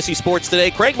back to Fantasy Sports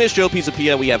Today. Craig Mish, Joe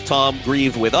Pisapia. We have Tom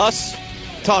Grieve with us.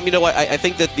 Tom, I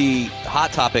think that the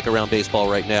hot topic around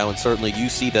baseball right now, and certainly you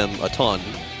see them a ton,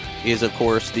 is, of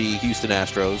course, the Houston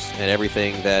Astros and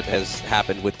everything that has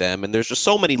happened with them. And there's just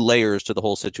so many layers to the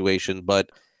whole situation, but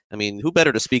who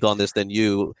better to speak on this than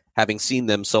you, having seen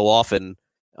them so often,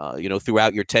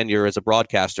 throughout your tenure as a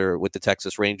broadcaster with the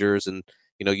Texas Rangers. And,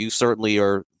 you certainly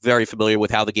are very familiar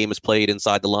with how the game is played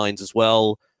inside the lines as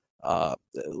well.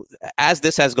 As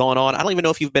this has gone on, I don't even know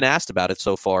if you've been asked about it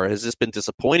so far. Has this been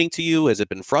disappointing to you? Has it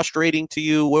been frustrating to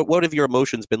you? What have your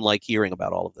emotions been like hearing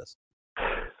about all of this?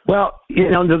 Well,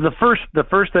 the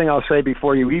first thing I'll say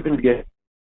before you even get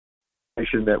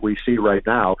that we see right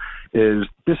now is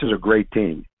this is a great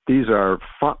team. These are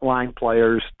frontline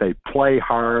players. They play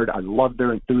hard. I love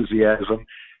their enthusiasm.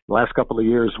 The last couple of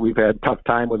years, we've had a tough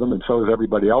time with them, and so has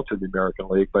everybody else in the American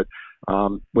League. But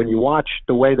when you watch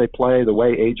the way they play, the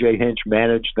way A.J. Hinch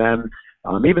managed them,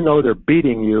 even though they're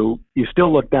beating you, you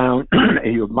still look down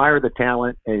and you admire the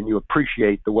talent and you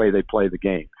appreciate the way they play the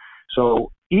game.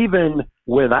 So even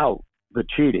without the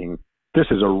cheating, this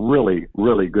is a really,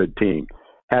 really good team.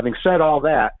 Having said all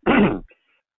that,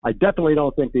 I definitely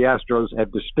don't think the Astros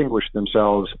have distinguished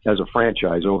themselves as a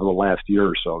franchise over the last year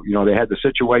or so. They had the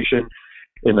situation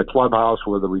in the clubhouse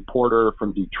where the reporter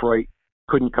from Detroit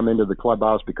couldn't come into the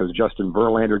clubhouse because Justin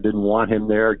Verlander didn't want him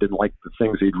there, didn't like the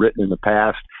things he'd written in the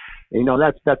past. And,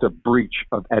 that's a breach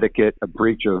of etiquette, a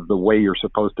breach of the way you're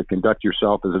supposed to conduct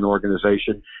yourself as an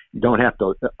organization. You don't have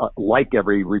to like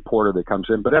every reporter that comes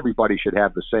in, but everybody should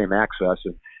have the same access.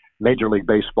 And Major League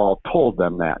Baseball told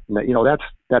them that.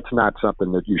 That's not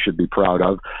something that you should be proud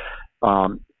of.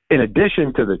 In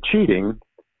addition to the cheating,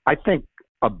 I think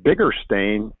a bigger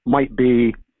stain might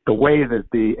be the way that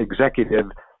the executive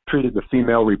treated the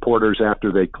female reporters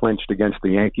after they clinched against the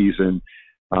Yankees and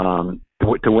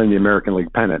to win the American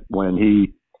League pennant. When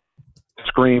he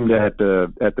screamed at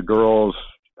the girls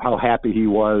how happy he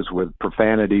was with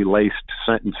profanity-laced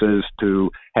sentences to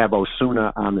have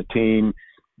Osuna on the team.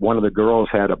 One of the girls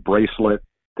had a bracelet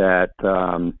that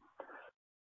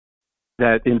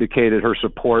indicated her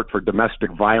support for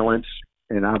domestic violence,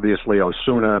 and obviously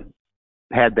Osuna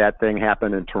had that thing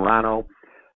happen in Toronto.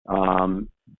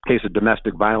 case of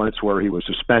domestic violence where he was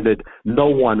suspended. No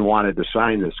one wanted to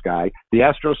sign this guy. The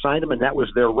Astros signed him, and that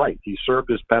was their right. He served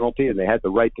his penalty, and they had the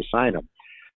right to sign him.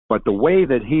 But the way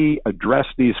that he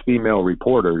addressed these female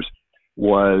reporters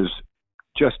was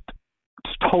just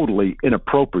totally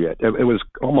inappropriate. It was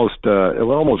almost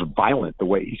violent the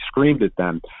way he screamed at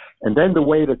them, and then the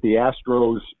way that the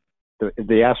Astros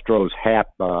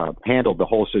handled the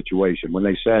whole situation when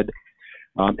they said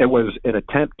it was an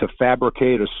attempt to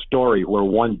fabricate a story where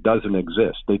one doesn't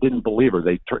exist. They didn't believe her.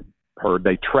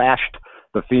 They trashed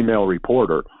the female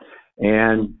reporter.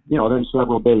 And, then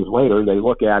several days later, they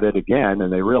look at it again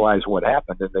and they realize what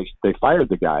happened, and they fired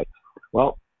the guy.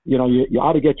 Well, you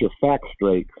ought to get your facts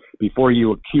straight before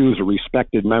you accuse a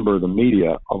respected member of the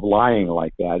media of lying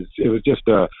like that. It was just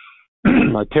a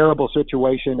terrible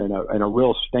situation and a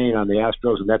real stain on the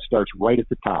Astros, and that starts right at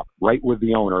the top, right with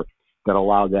the owner that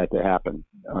allowed that to happen.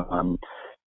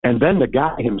 And then the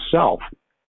guy himself,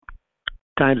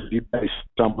 times you guys,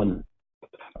 someone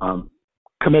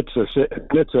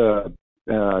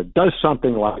does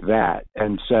something like that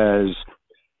and says,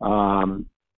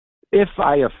 if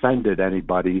I offended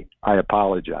anybody, I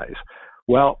apologize.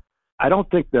 Well, I don't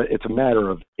think that it's a matter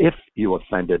of if you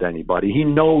offended anybody. He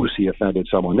knows he offended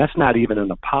someone. That's not even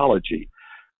an apology.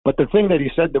 But the thing that he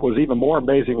said that was even more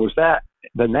amazing was that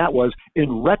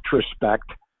in retrospect,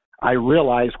 I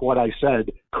realized what I said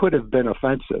could have been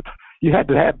offensive. You had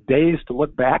to have days to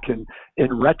look back and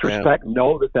in retrospect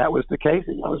know that was the case.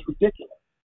 And that was ridiculous.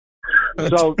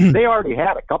 So they already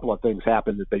had a couple of things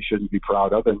happen that they shouldn't be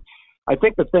proud of. And I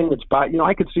think the thing that's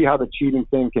I could see how the cheating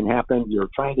thing can happen. You're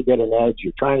trying to get an edge.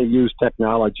 You're trying to use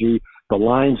technology. The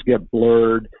lines get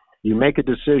blurred. You make a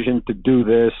decision to do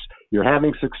this. You're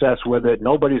having success with it.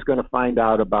 Nobody's going to find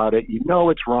out about it. You know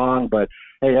it's wrong, but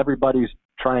hey, everybody's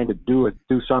trying to do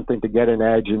something to get an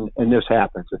edge, and this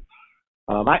happens.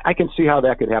 I can see how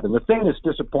that could happen. The thing that's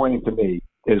disappointing to me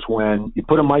is when you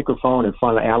put a microphone in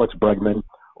front of Alex Bregman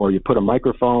or you put a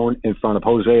microphone in front of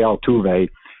Jose Altuve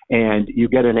and you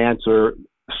get an answer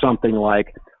something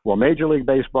like, well, Major League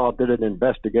Baseball did an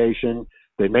investigation.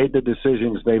 They made the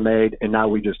decisions they made, and now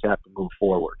we just have to move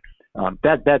forward.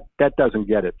 That doesn't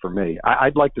get it for me.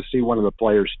 I'd like to see one of the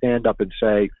players stand up and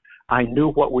say, I knew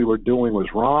what we were doing was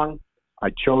wrong. I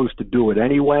chose to do it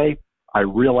anyway. I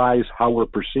realize how we're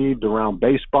perceived around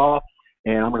baseball,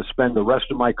 and I'm going to spend the rest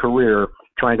of my career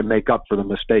trying to make up for the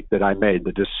mistake that I made,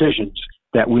 the decisions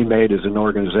that we made as an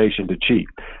organization to cheat.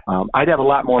 I'd have a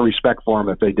lot more respect for them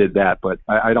if they did that, but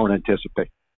I don't anticipate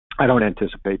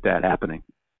that happening.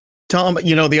 Tom,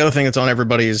 the other thing that's on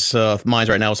everybody's minds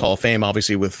right now is Hall of Fame,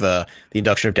 obviously with the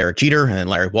induction of Derek Jeter and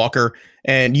Larry Walker.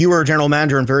 And you were a general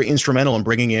manager and very instrumental in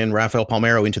bringing in Rafael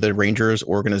Palmeiro into the Rangers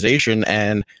organization.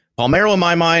 And Palmeiro, in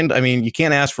my mind, you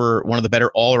can't ask for one of the better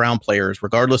all-around players,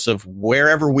 regardless of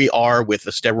wherever we are with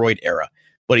the steroid era.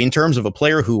 But in terms of a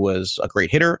player who was a great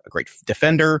hitter, a great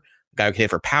defender, a guy who could hit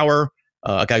for power,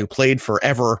 a guy who played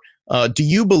forever, do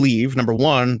you believe, number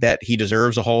one, that he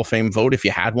deserves a Hall of Fame vote if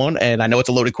you had one? And I know it's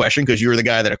a loaded question because you were the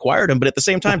guy that acquired him. But at the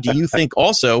same time, do you think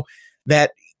also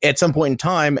that at some point in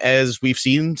time, as we've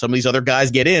seen some of these other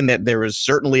guys get in, that there is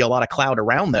certainly a lot of cloud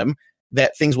around them,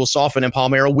 that things will soften and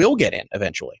Palmeiro will get in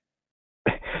eventually?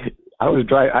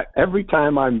 Every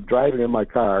time I'm driving in my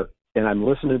car and I'm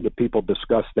listening to people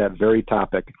discuss that very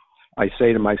topic, I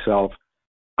say to myself,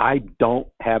 I don't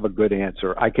have a good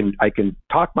answer. I can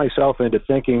talk myself into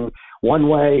thinking one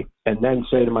way and then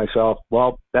say to myself,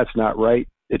 well, that's not right.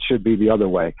 It should be the other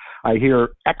way. I hear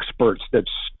experts that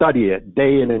study it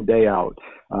day in and day out,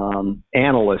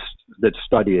 analysts that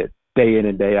study it day in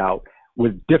and day out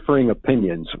with differing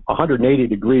opinions, 180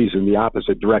 degrees in the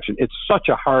opposite direction. It's such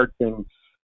a hard thing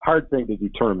to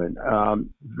determine.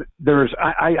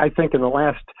 I think in the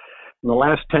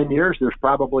last 10 years, there's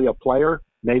probably a player,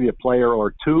 maybe a player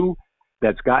or two,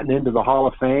 that's gotten into the Hall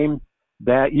of Fame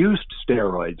that used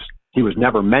steroids. He was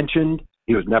never mentioned.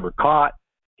 He was never caught.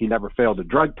 He never failed a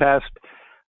drug test.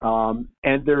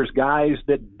 And there's guys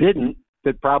that didn't,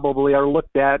 that probably are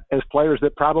looked at as players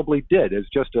that probably did. It's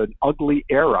just an ugly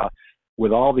era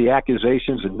with all the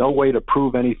accusations and no way to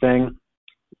prove anything.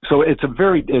 So it's a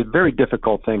very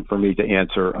difficult thing for me to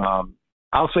answer.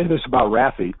 I'll say this about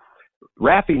Rafi.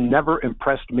 Rafi never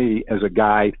impressed me as a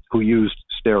guy who used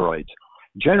steroids.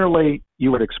 Generally, you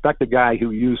would expect a guy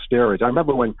who used steroids. I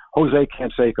remember when Jose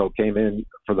Canseco came in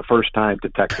for the first time to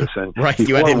Texas. And right,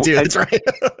 you had him too, that's right.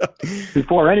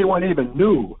 Before anyone even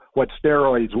knew what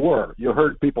steroids were, you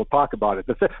heard people talk about it.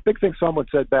 The big thing someone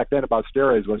said back then about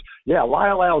steroids was, yeah,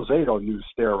 Lyle Alzado used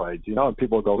steroids, and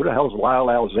people would go, who the hell is Lyle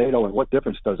Alzado and what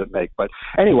difference does it make? But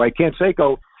anyway,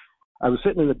 Canseco, I was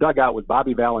sitting in the dugout with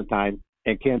Bobby Valentine,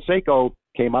 and Canseco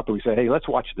came up and we said, hey, let's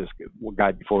watch this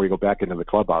guy before we go back into the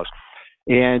clubhouse.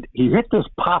 And he hit this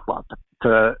pop-up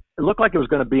it looked like it was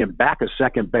going to be in back of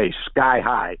second base, sky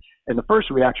high. And the first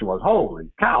reaction was,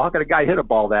 holy cow, how could a guy hit a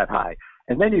ball that high?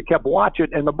 And then you kept watching,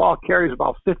 and the ball carries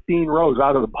about 15 rows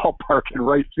out of the ballpark in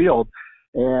right field.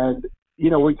 And,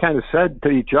 we kind of said to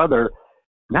each other,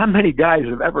 not many guys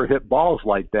have ever hit balls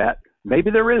like that.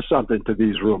 Maybe there is something to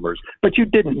these rumors, but you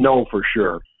didn't know for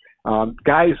sure.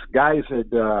 Guys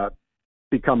had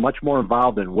become much more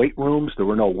involved in weight rooms. There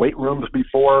were no weight rooms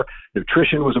before.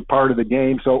 Nutrition was a part of the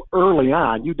game. So early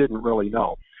on, you didn't really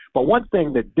know. But one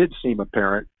thing that did seem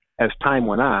apparent as time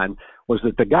went on was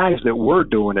that the guys that were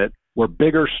doing it were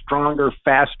bigger, stronger,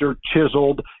 faster,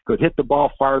 chiseled, could hit the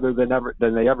ball farther than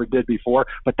they ever did before.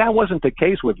 But that wasn't the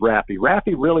case with Raffy.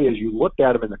 Raffy really, as you looked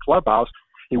at him in the clubhouse,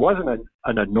 he wasn't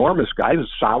an enormous guy. He was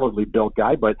a solidly built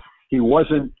guy, but he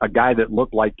wasn't a guy that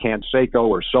looked like Canseco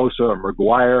or Sosa or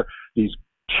McGuire, these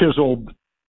chiseled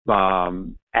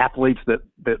athletes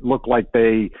that looked like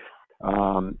they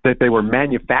were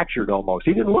manufactured almost.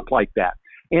 He didn't look like that.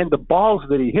 And the balls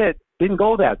that he hit didn't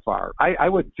go that far. I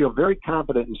would feel very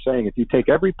confident in saying if you take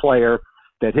every player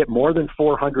that hit more than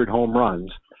 400 home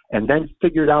runs and then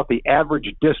figured out the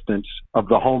average distance of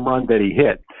the home run that he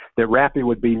hit, that Raffy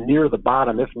would be near the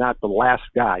bottom, if not the last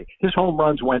guy. His home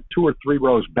runs went 2 or 3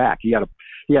 rows back. He had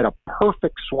a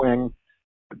perfect swing,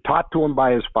 taught to him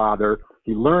by his father.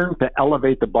 He learned to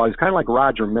elevate the ball. He's kind of like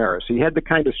Roger Maris. He had the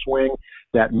kind of swing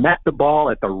that met the ball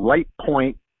at the right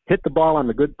point, hit the ball on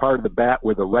the good part of the bat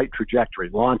with the right trajectory,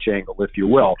 launch angle, if you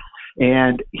will.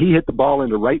 And he hit the ball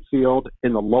into right field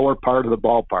in the lower part of the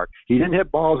ballpark. He didn't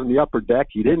hit balls in the upper deck.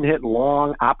 He didn't hit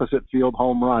long opposite field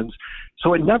home runs.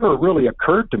 So it never really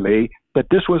occurred to me that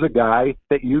this was a guy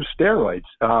that used steroids.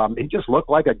 He just looked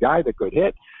like a guy that could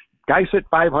hit. Guys hit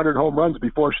 500 home runs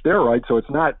before steroids, so it's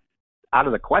not out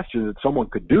of the question that someone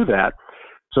could do that.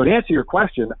 So to answer your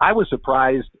question, I was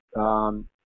surprised.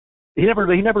 He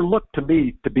never looked to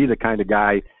me to be the kind of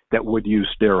guy that would use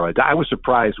steroids. I was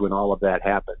surprised when all of that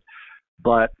happened.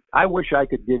 But I wish I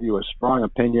could give you a strong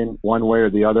opinion one way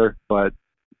or the other, but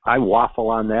I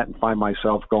waffle on that and find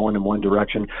myself going in one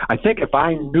direction. I think if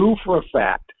I knew for a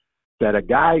fact that a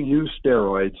guy used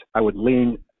steroids, I would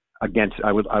lean against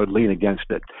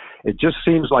it. It just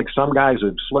seems like some guys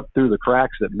have slipped through the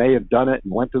cracks that may have done it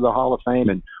and went to the Hall of Fame,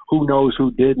 and who knows who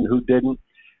did and who didn't.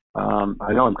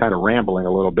 I know I'm kind of rambling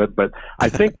a little bit, but I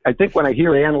think when I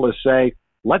hear analysts say,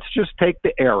 let's just take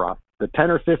the era, the 10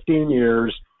 or 15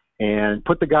 years, and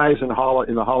put the guys in the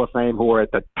Hall of Fame who are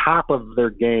at the top of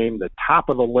their game, the top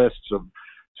of the lists of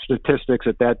statistics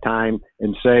at that time,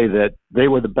 and say that they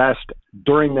were the best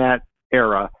during that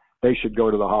era, they should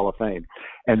go to the Hall of Fame.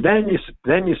 And then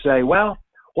you say, well,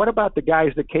 what about the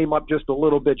guys that came up just a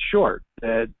little bit short,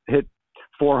 that hit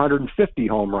 450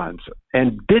 home runs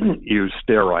and didn't use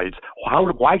steroids?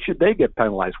 Why should they get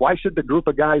penalized? Why should the group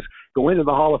of guys go into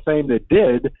the Hall of Fame that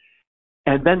did,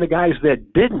 and then the guys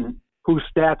that didn't, whose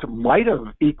stats might have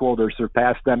equaled or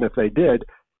surpassed them if they did,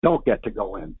 don't get to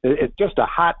go in? It's just a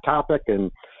hot topic,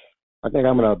 and I think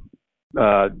I'm going to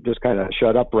just kind of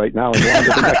shut up right now. And to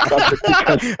the next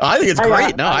subject I think it's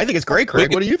great. I think it's great,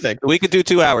 Craig. What do you think? We could do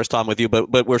 2 hours, Tom, with you,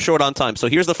 but we're short on time. So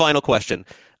here's the final question.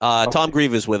 Tom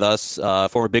Grieve is with us,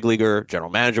 former big leaguer,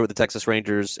 general manager with the Texas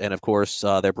Rangers, and of course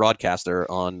their broadcaster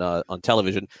on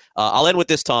television. I'll end with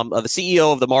this, Tom. The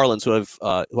CEO of the Marlins,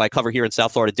 who I cover here in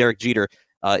South Florida, Derek Jeter,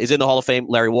 is in the Hall of Fame.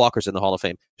 Larry Walker's in the Hall of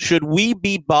Fame. Should we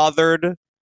be bothered?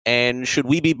 And should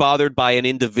we be bothered by an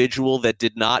individual that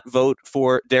did not vote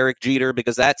for Derek Jeter?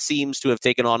 Because that seems to have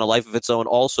taken on a life of its own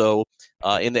also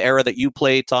in the era that you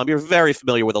played, Tom. You're very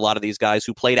familiar with a lot of these guys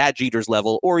who played at Jeter's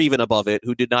level or even above it,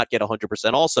 who did not get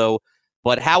 100% also.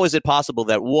 But how is it possible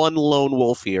that one lone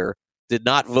wolf here did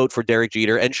not vote for Derek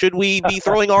Jeter? And should we be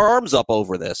throwing our arms up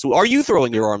over this? Are you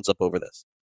throwing your arms up over this?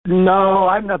 No,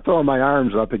 I'm not throwing my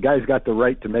arms up. The guy's got the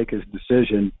right to make his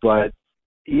decision, but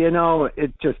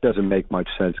it just doesn't make much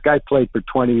sense. Guy played for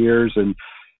 20 years, and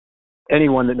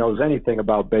anyone that knows anything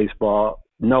about baseball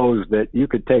knows that you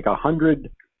could take 100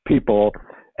 people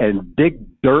and dig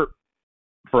dirt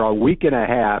for a week and a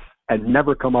half and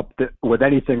never come up with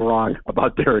anything wrong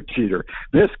about Derek Jeter.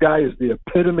 This guy is the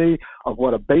epitome of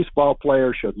what a baseball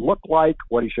player should look like,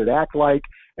 what he should act like,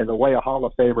 and the way a Hall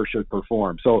of Famer should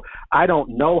perform. So I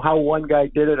don't know how one guy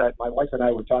did it. My wife and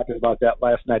I were talking about that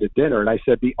last night at dinner, and I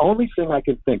said the only thing I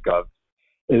can think of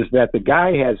is that the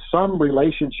guy has some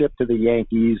relationship to the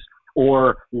Yankees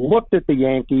or looked at the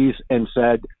Yankees and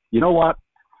said, you know what,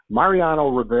 Mariano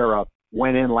Rivera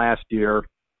went in last year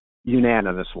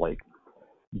unanimously.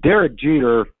 Derek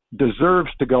Jeter deserves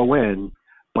to go in,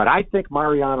 But I think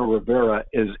Mariano Rivera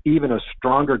is even a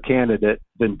stronger candidate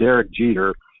than Derek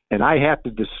Jeter, and I have to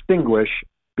distinguish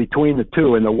between the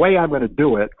two. And the way I'm going to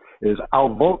do it is I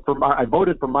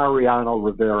voted for Mariano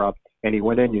Rivera, and he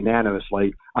went in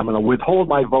unanimously. I'm going to withhold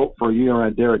my vote for a year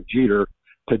on Derek Jeter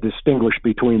to distinguish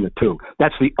between the two.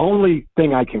 That's the only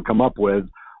thing I can come up with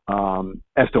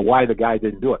as to why the guy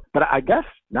didn't do it. But I guess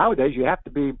nowadays you have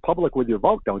to be public with your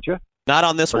vote, don't you? Not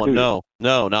on this one. No,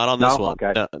 not on this one.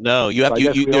 Okay. No, you have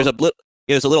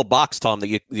there's a little box, Tom, that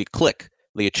you click,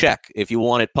 that you check if you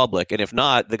want it public, and if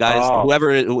not, the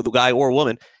the guy or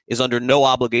woman is under no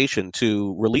obligation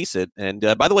to release it. And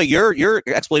by the way, your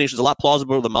explanation is a lot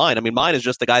plausible than mine. I mean, mine is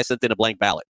just the guy sent in a blank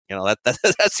ballot.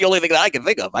 That's the only thing that I can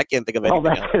think of. I can't think of anything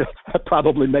else. That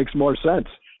probably makes more sense.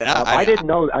 I didn't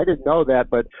know that,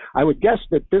 but I would guess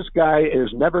that this guy is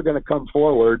never going to come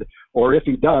forward, or if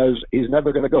he does, he's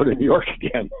never going to go to New York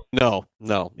again.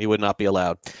 No, he would not be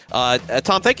allowed.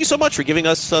 Tom, thank you so much for giving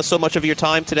us so much of your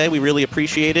time today. We really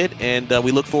appreciate it, and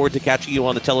we look forward to catching you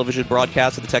on the television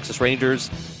broadcast of the Texas Rangers.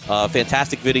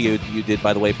 Fantastic video you did,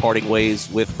 by the way, parting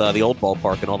ways with the old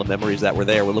ballpark and all the memories that were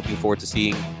there. We're looking forward to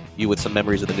seeing you with some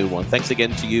memories of the new one. Thanks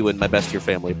again to you, and my best to your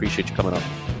family. Appreciate you coming up.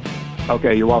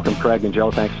 Okay, you're welcome, Craig and Joe.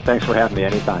 Thanks for having me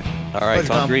anytime. All right,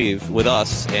 Tom Grieve with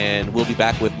us, and we'll be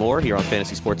back with more here on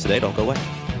Fantasy Sports Today. Don't go away.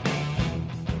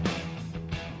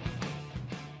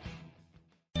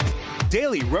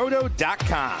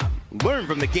 DailyRoto.com. Learn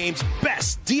from the game's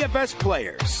best DFS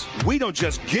players. We don't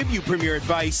just give you premier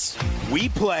advice, we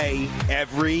play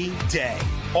every day.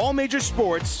 All major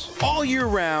sports, all year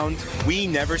round, we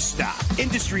never stop.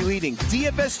 Industry-leading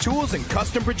DFS tools and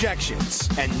custom projections.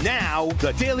 And now,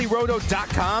 the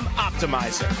DailyRoto.com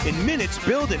Optimizer. In minutes,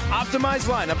 build and optimize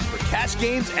lineups for cash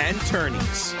games and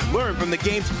tourneys. Learn from the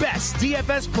game's best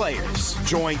DFS players.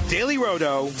 Join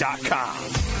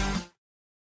DailyRoto.com.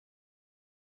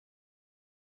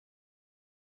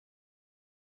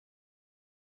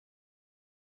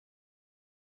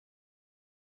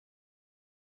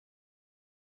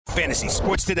 Fantasy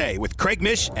Sports Today with Craig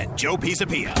Mish and Joe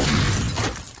Pisapia.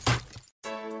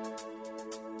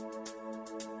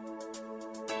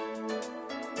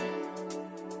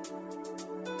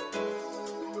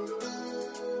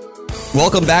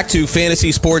 Welcome back to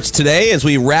Fantasy Sports Today. As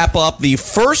we wrap up the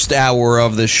first hour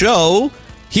of the show,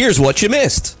 here's what you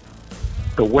missed.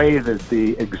 The way that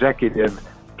the executive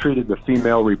treated the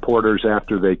female reporters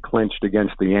after they clinched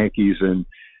against the Yankees and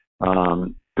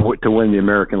to win the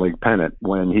American League pennant,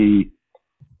 when he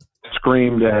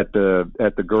screamed at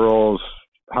the girls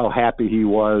how happy he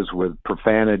was with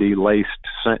profanity-laced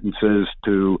sentences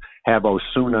to have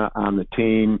Osuna on the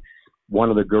team.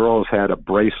 One of the girls had a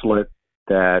bracelet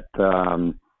that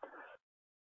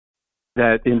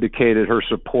indicated her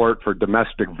support for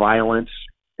domestic violence,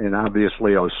 and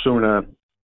obviously Osuna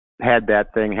had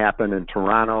that thing happen in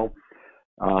Toronto.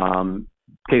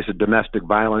 Case of domestic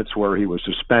violence where he was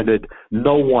suspended.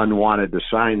 No one wanted to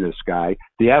sign this guy.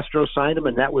 The Astros signed him,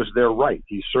 and that was their right.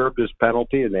 He served his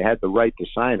penalty, and they had the right to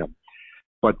sign him.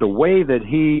 But the way that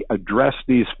he addressed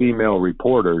these female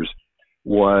reporters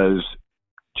was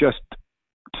just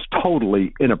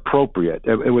totally inappropriate.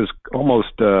 It was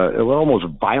almost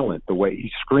violent, the way he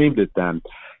screamed at them.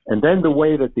 And then the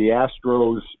way that the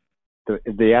Astros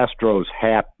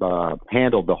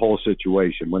handled the whole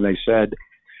situation when they said,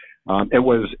 it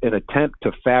was an attempt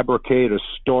to fabricate a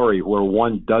story where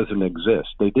one doesn't exist.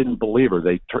 They didn't believe her.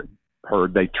 They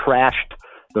trashed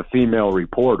the female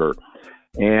reporter.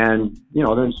 And,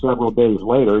 then several days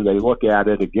later, they look at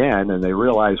it again and they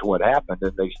realize what happened,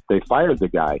 and they fired the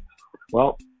guy.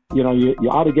 Well, you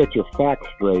ought to get your facts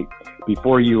straight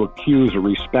before you accuse a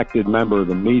respected member of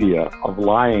the media of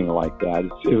lying like that.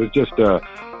 It was just a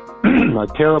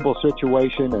terrible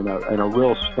situation and a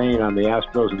real stain on the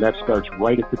Astros, and that starts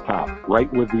right at the top,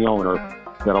 right with the owner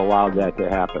that allowed that to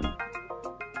happen.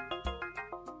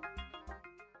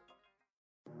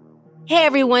 Hey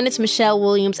everyone, it's Michelle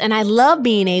Williams, and I love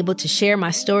being able to share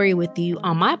my story with you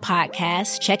on my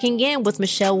podcast, Checking In with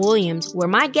Michelle Williams, where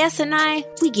my guests and I,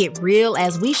 we get real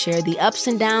as we share the ups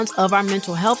and downs of our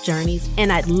mental health journeys,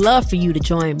 and I'd love for you to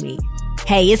join me.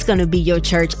 Hey, it's going to be your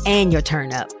church and your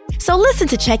turn up. So listen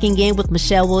to Checking In with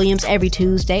Michelle Williams every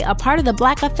Tuesday, a part of the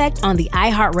Black Effect on the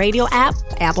iHeartRadio app,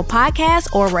 Apple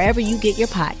Podcasts, or wherever you get your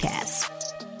podcasts.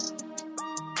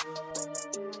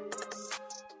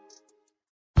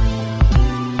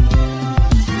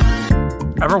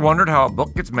 Ever wondered how a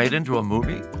book gets made into a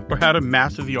movie? Or how to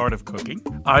master the art of cooking?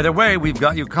 Either way, we've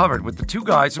got you covered with the Two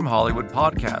Guys from Hollywood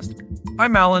podcast.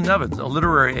 I'm Alan Nevins, a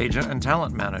literary agent and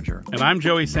talent manager. And I'm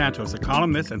Joey Santos, a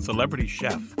columnist and celebrity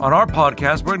chef. On our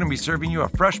podcast, we're going to be serving you a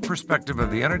fresh perspective of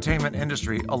the entertainment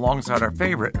industry alongside our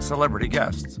favorite celebrity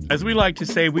guests. As we like to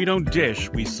say, we don't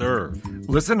dish, we serve.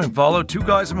 Listen and follow Two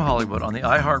Guys from Hollywood on the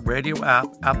iHeartRadio app,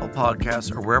 Apple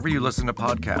Podcasts, or wherever you listen to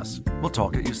podcasts. We'll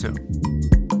talk at you soon.